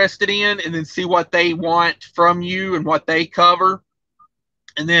interested in, and then see what they want from you and what they cover,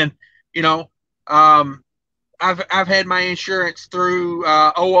 and then, you know, I've had my insurance through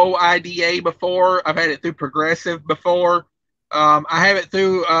OOIDA before. I've had it through Progressive before. I have it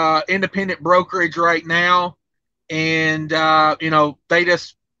through independent brokerage right now, and you know, they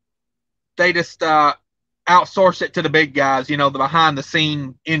just outsource it to the big guys. You know, the behind the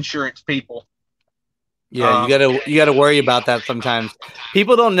scene insurance people. Yeah, you gotta worry about that sometimes.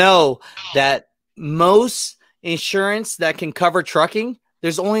 People don't know that most insurance that can cover trucking,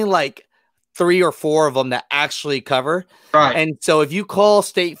 there's only like 3 or 4 of them that actually cover. Right. And so if you call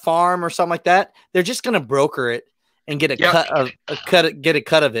State Farm or something like that, they're just gonna broker it and get a cut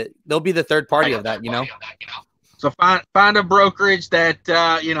of it. They'll be the third party of that, you know. So find a brokerage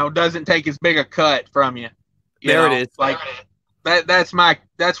that you know, doesn't take as big a cut from you. There it is. Like that's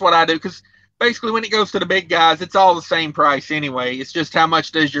what I do, because basically when it goes to the big guys, it's all the same price anyway. It's just how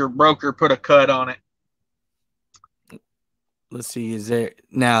much does your broker put a cut on it. Let's see. Is there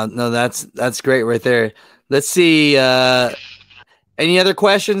now? No, that's great right there. Let's see. Any other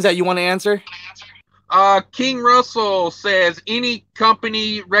questions that you want to answer? King Russell says, any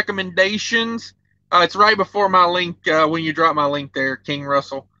company recommendations? It's right before my link, when you drop my link there, King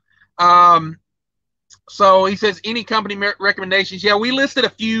Russell. So he says, any company recommendations? Yeah, we listed a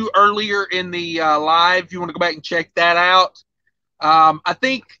few earlier in the live. If you want to go back and check that out. I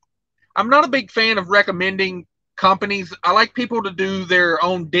think I'm not a big fan of recommending companies. I like people to do their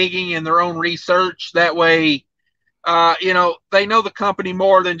own digging and their own research. That way, you know, they know the company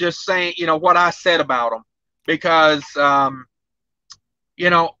more than just saying, you know, what I said about them. Because, you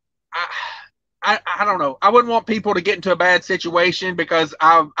know, I don't know. I wouldn't want people to get into a bad situation because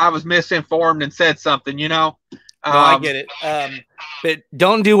I was misinformed and said something, you know. No, I get it. But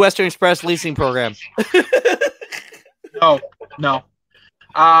don't do Western Express leasing program. No.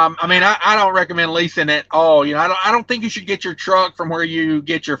 I mean, I don't recommend leasing at all. You know, I don't think you should get your truck from where you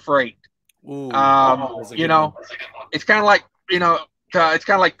get your freight. Ooh, You know, it's kind of like, you know, it's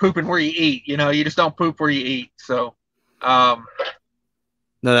kind of like pooping where you eat. You know, you just don't poop where you eat. So, no,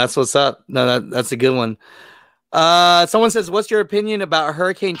 that's what's up. No, that's a good one. Someone says, "What's your opinion about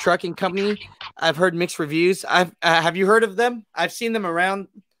Hurricane Trucking Company?" I've heard mixed reviews. Have you heard of them? I've seen them around,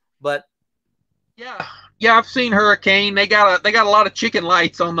 but yeah, I've seen Hurricane. They got a lot of chicken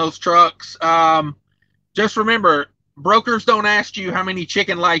lights on those trucks. Just remember, brokers don't ask you how many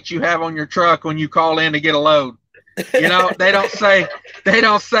chicken lights you have on your truck when you call in to get a load. You know, they don't say,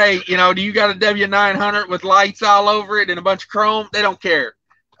 you know, do you got a W900 with lights all over it and a bunch of chrome? They don't care.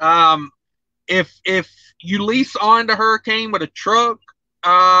 If you lease onto Hurricane with a truck,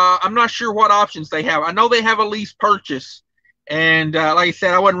 I'm not sure what options they have. I know they have a lease purchase, and like I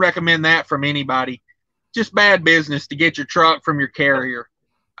said, I wouldn't recommend that from anybody. Just bad business to get your truck from your carrier.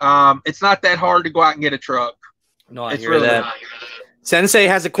 It's not that hard to go out and get a truck. No, I hear that. Not. Sensei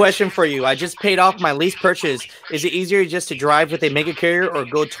has a question for you. I just paid off my lease purchase. Is it easier just to drive with a mega carrier or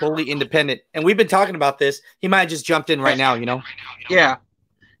go totally independent? And we've been talking about this. He might have just jumped in right now, you know? Yeah,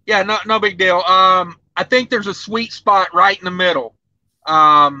 no big deal. I think there's a sweet spot right in the middle.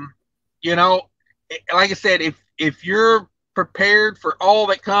 You know, like I said, if you're prepared for all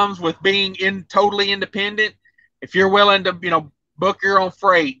that comes with being totally independent, if you're willing to, you know, book your own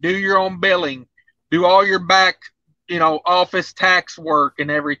freight, do your own billing, do all your back, you know, office tax work and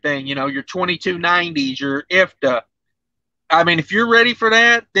everything, you know, your 2290s, your IFTA. I mean, if you're ready for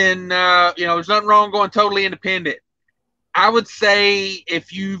that, then, you know, there's nothing wrong going totally independent. I would say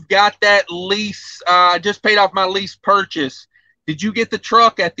if you've got that lease, just paid off my lease purchase, did you get the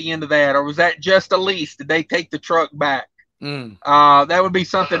truck at the end of that, or was that just a lease? Did they take the truck back? That would be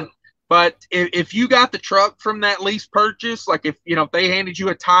something. But if you got the truck from that lease purchase, like if, you know, if they handed you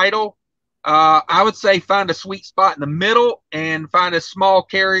a title, I would say find a sweet spot in the middle and find a small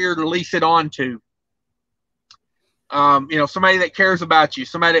carrier to lease it onto. You know, somebody that cares about you,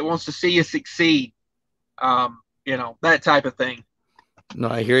 somebody that wants to see you succeed. You know, that type of thing. No,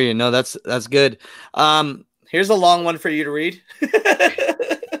 I hear you. No, that's good. Here's a long one for you to read.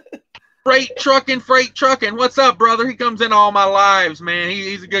 Freight trucking. What's up, brother? He comes in all my lives, man.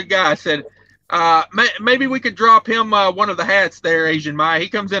 He's a good guy. I said, maybe we could drop him one of the hats there, Asian Maya. He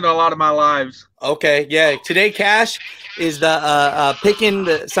comes into a lot of my lives. Okay, yeah. Today, Cash is the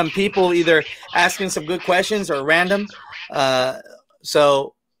picking some people, either asking some good questions or random.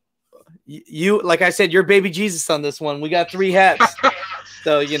 So you, like I said, you're baby Jesus on this one. We got 3 hats.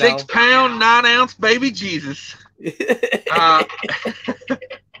 So, you know, 6 pound, 9 ounce baby Jesus. Yeah.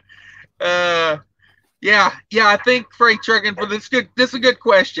 I think freight trucking for this is a good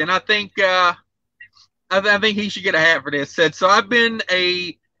question. I think he should get a hat for this. So I've been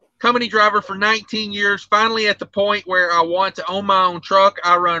a company driver for 19 years. Finally, at the point where I want to own my own truck.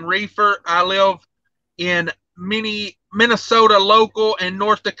 I run Reefer. I live in Minnesota local and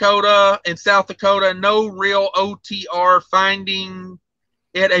North Dakota and South Dakota. No real OTR, finding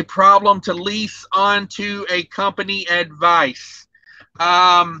it a problem to lease onto a company advice.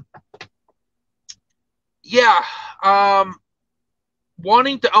 Wanting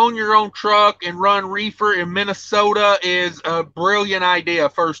to own your own truck and run Reefer in Minnesota is a brilliant idea.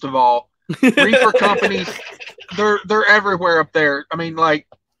 First of all, Reefer companies, they're everywhere up there. I mean, like,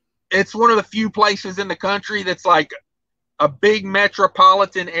 it's one of the few places in the country that's like a big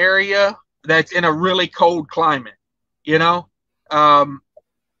metropolitan area that's in a really cold climate, you know, and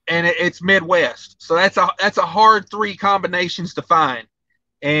it's Midwest. So that's a hard 3 combinations to find.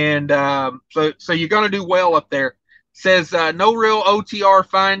 And so you're going to do well up there. Says no real OTR,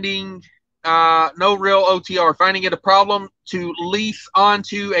 finding it a problem to lease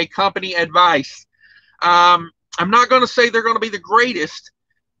onto a company advice. I'm not going to say they're going to be the greatest,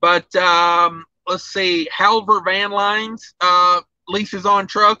 but let's see, Halver Van Lines leases on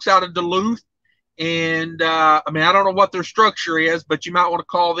trucks out of Duluth. And I mean, I don't know what their structure is, but you might want to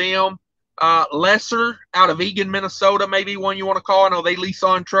call them. Lesser out of Eagan, Minnesota, maybe one you want to call. I know they lease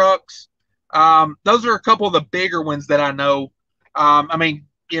on trucks. Those are a couple of the bigger ones that I know. I mean,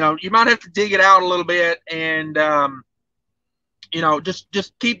 you know, you might have to dig it out a little bit and, you know, just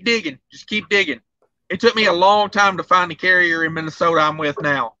keep digging. Just keep digging. It took me a long time to find the carrier in Minnesota I'm with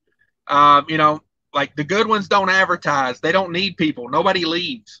now. You know, like the good ones don't advertise. They don't need people. Nobody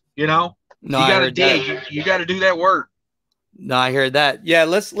leaves, you know. No, you got to dig. You got to do that work. No, I heard that. Yeah,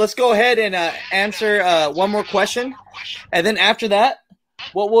 let's go ahead and answer one more question. And then after that,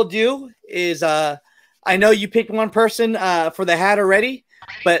 what we'll do is I know you picked one person for the hat already,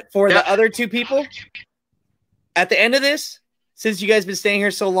 but for Yep. the other two people, at the end of this, since you guys been staying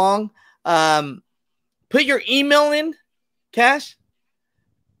here so long, put your email in, Cash,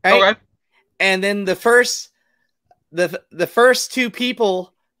 right? Okay. And then the first two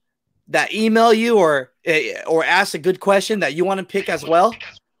people that email you or ask a good question that you want to pick as well,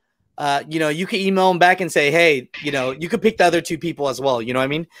 you can email them back and say, hey, you could pick the other two people as well. You know what I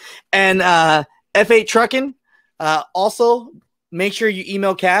mean? And F8 Trucking, also make sure you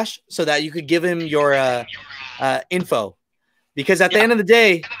email Cash so that you could give him your info. Because at the end of the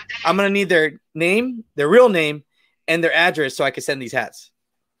day, I'm going to need their name, their real name, and their address so I can send these hats.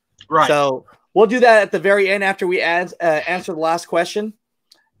 Right. So we'll do that at the very end after we answer the last question.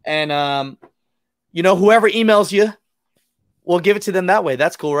 And, whoever emails you, we'll give it to them that way.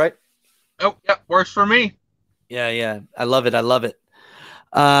 That's cool, right? Oh, yeah, works for me. Yeah. I love it.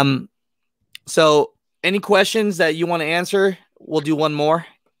 So any questions that you want to answer? We'll do one more.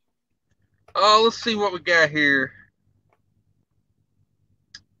 Let's see what we got here.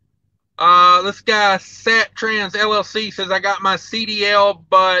 This guy Sat Trans LLC says I got my CDL,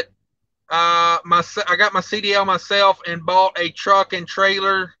 but I got my CDL myself and bought a truck and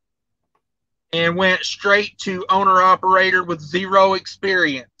trailer and went straight to owner operator with zero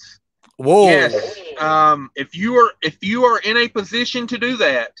experience. Whoa. Yes. If you are in a position to do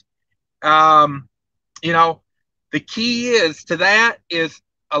that, the key is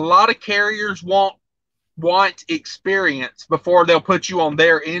a lot of carriers want experience before they'll put you on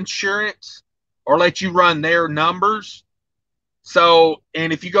their insurance or let you run their numbers. So,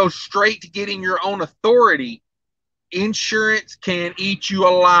 and if you go straight to getting your own authority, insurance can eat you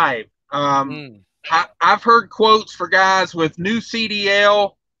alive. I've heard quotes for guys with new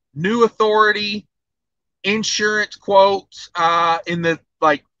CDL, new authority, insurance quotes in the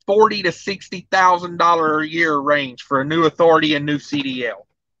like $40,000 to $60,000 a year range for a new authority and new CDL.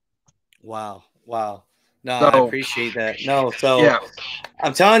 Wow. No, I appreciate that. No, so yeah.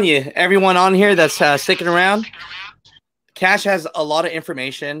 I'm telling you, everyone on here that's sticking around, Cash has a lot of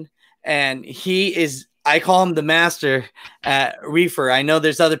information, and I call him the master at Reefer. I know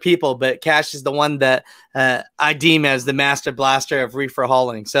there's other people, but Cash is the one that I deem as the master blaster of reefer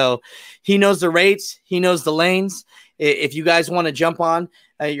hauling. So he knows the rates. He knows the lanes. If you guys want to jump on,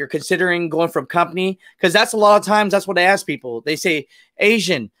 you're considering going from company, because that's a lot of times that's what I ask people. They say,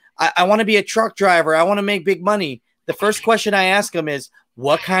 Asian, I want to be a truck driver. I want to make big money. The first question I ask them is,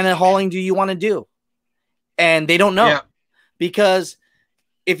 what kind of hauling do you want to do? And they don't know. Yeah. Because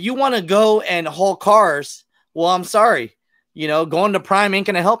if you want to go and haul cars, well, I'm sorry, going to Prime ain't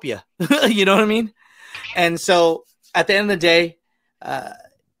going to help you. You know what I mean? And so at the end of the day,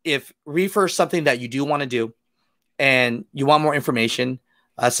 if Reefer is something that you do want to do and you want more information,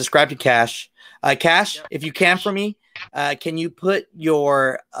 subscribe to Cash. Cash, if you can for me, can you put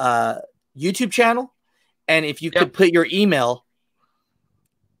your YouTube channel? And if you could put your email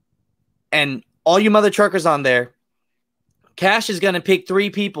and all you mother truckers on there, Cash is going to pick 3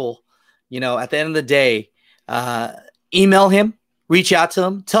 people, at the end of the day. Email him, reach out to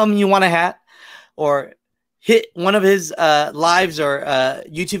him, tell him you want a hat, or hit one of his lives or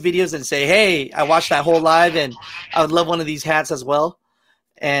YouTube videos and say, hey, I watched that whole live and I would love one of these hats as well.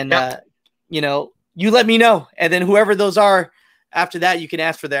 And, you let me know. And then whoever those are, after that, you can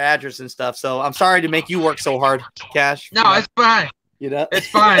ask for their address and stuff. So I'm sorry to make you work so hard, Cash. No, it's fine. It's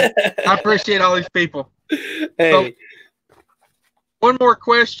fine. I appreciate all these people. Hey. So, one more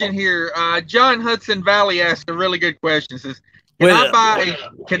question here. John Hudson Valley asked a really good question. Says, can I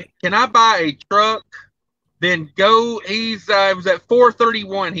buy a truck? Then go. It was at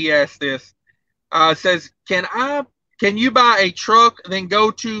 431. He asked this. Says, can you buy a truck then go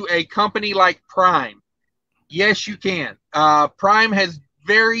to a company like Prime? Yes, you can. Prime has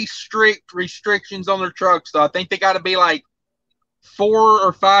very strict restrictions on their trucks. So I think they got to be like 4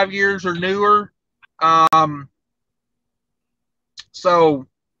 or 5 years or newer. So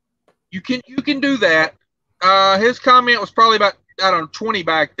you can do that. His comment was probably about, 20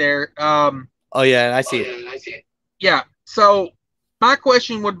 back there. Oh yeah, I see it. Yeah. So my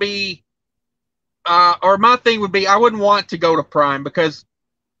question would be, or my thing would be, I wouldn't want to go to Prime because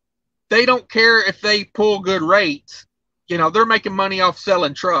they don't care if they pull good rates. They're making money off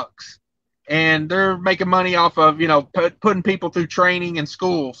selling trucks, and they're making money off of, putting people through training and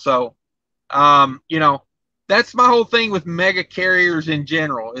school. So, that's my whole thing with mega carriers in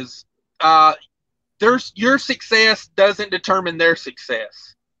general is your success doesn't determine their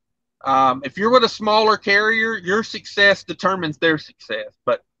success. If you're with a smaller carrier, your success determines their success.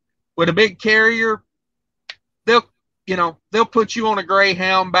 But with a big carrier, they'll put you on a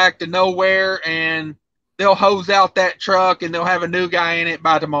Greyhound back to nowhere, and they'll hose out that truck and they'll have a new guy in it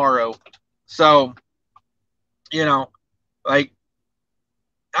by tomorrow. So, you know, like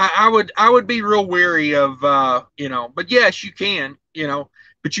I would be real weary of you know, but yes, you can, you know,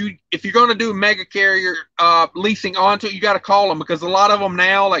 but if you're going to do mega carrier leasing onto it, you got to call them, because a lot of them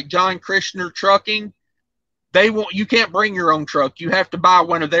now, like John Christner Trucking, you can't bring your own truck. You have to buy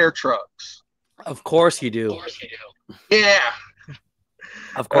one of their trucks. Of course you do. Yeah.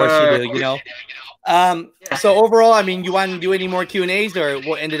 Of course you do, you know. So overall, I mean, you want to do any more Q&As, or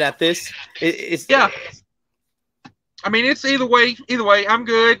we'll end it at this? Yeah. I mean, it's either way. Either way, I'm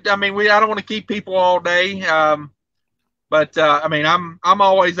good. I mean, I don't want to keep people all day. But I mean, I'm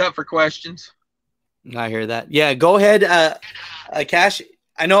always up for questions. I hear that. Yeah, go ahead, Cash.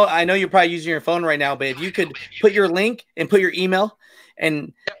 I know you're probably using your phone right now, but if you could put your link and put your email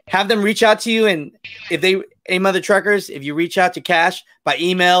and have them reach out to you, and if they, Mother Truckers, if you reach out to Cash by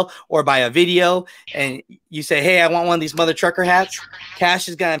email or by a video and you say, hey, I want one of these Mother Trucker hats, Cash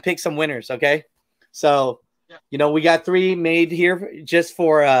is going to pick some winners, okay? So, you know, we got 3 made here just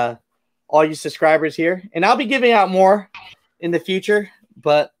for all you subscribers here. And I'll be giving out more in the future,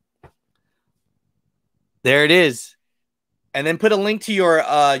 but there it is. And then put a link to your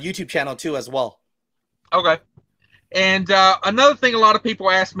YouTube channel too as well. Okay. And another thing a lot of people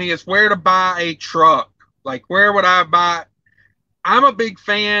ask me is where to buy a truck. Like, where would I buy? I'm a big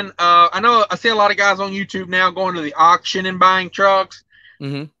fan. I know I see a lot of guys on YouTube now going to the auction and buying trucks.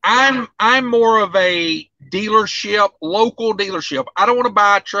 Mm-hmm. I'm more of a dealership, local dealership. I don't want to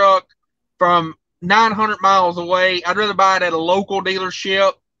buy a truck from 900 miles away. I'd rather buy it at a local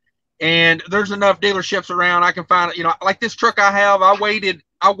dealership. And there's enough dealerships around. I can find it. You know, like this truck I have, I waited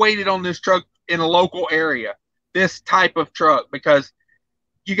on this truck in a local area, this type of truck, because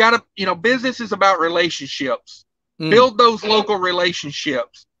you got to, you know, business is about relationships. Build those local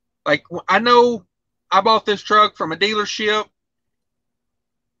relationships. Like, I know I bought this truck from a dealership.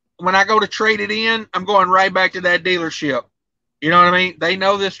 When I go to trade it in, I'm going right back to that dealership. You know what I mean? They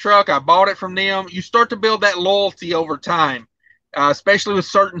know this truck. I bought it from them. You start to build that loyalty over time, especially with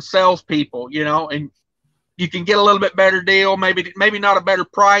certain salespeople, you know, and you can get a little bit better deal, maybe not a better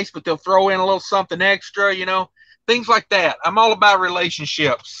price, but they'll throw in a little something extra, you know, things like that. I'm all about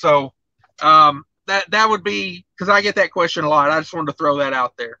relationships. So that would be, because I get that question a lot. I just wanted to throw that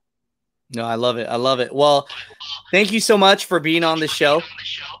out there. No, I love it. I love it. Well, thank you so much for being on the show.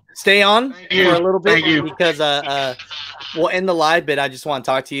 Stay on for a little bit because we'll end the live, but I just want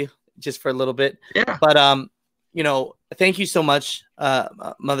to talk to you just for a little bit. Yeah. But you know, thank you so much,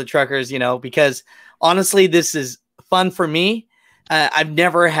 Mother Truckers, you know, because honestly, this is fun for me. I've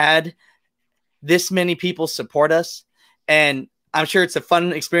never had this many people support us, and I'm sure it's a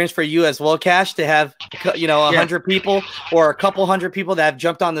fun experience for you as well, Cash, to have, you know, 100 people or a couple hundred people that have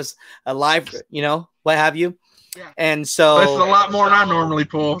jumped on this live, you know, what have you. Yeah. And so that's a lot more than I normally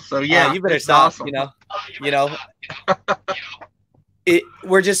pull. So yeah, you better stop. Awesome. You know,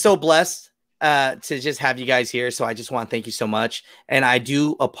 we're just so blessed to just have you guys here. So I just want to thank you so much. And I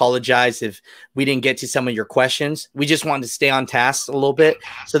do apologize if we didn't get to some of your questions. We just wanted to stay on task a little bit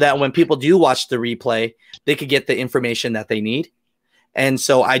so that when people do watch the replay, they could get the information that they need. And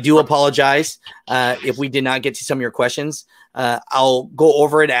so I do apologize if we did not get to some of your questions. I'll go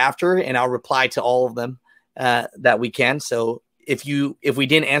over it after and I'll reply to all of them that we can. So if we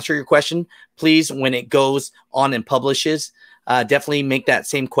didn't answer your question, please, when it goes on and publishes, definitely make that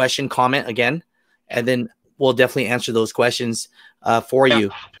same question comment again, and then we'll definitely answer those questions for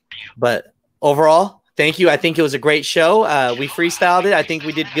you. But overall, thank you. I think it was a great show. We freestyled it. I think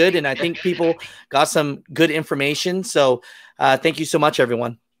we did good, and I think people got some good information. So thank you so much,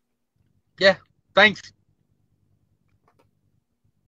 everyone. Yeah, thanks.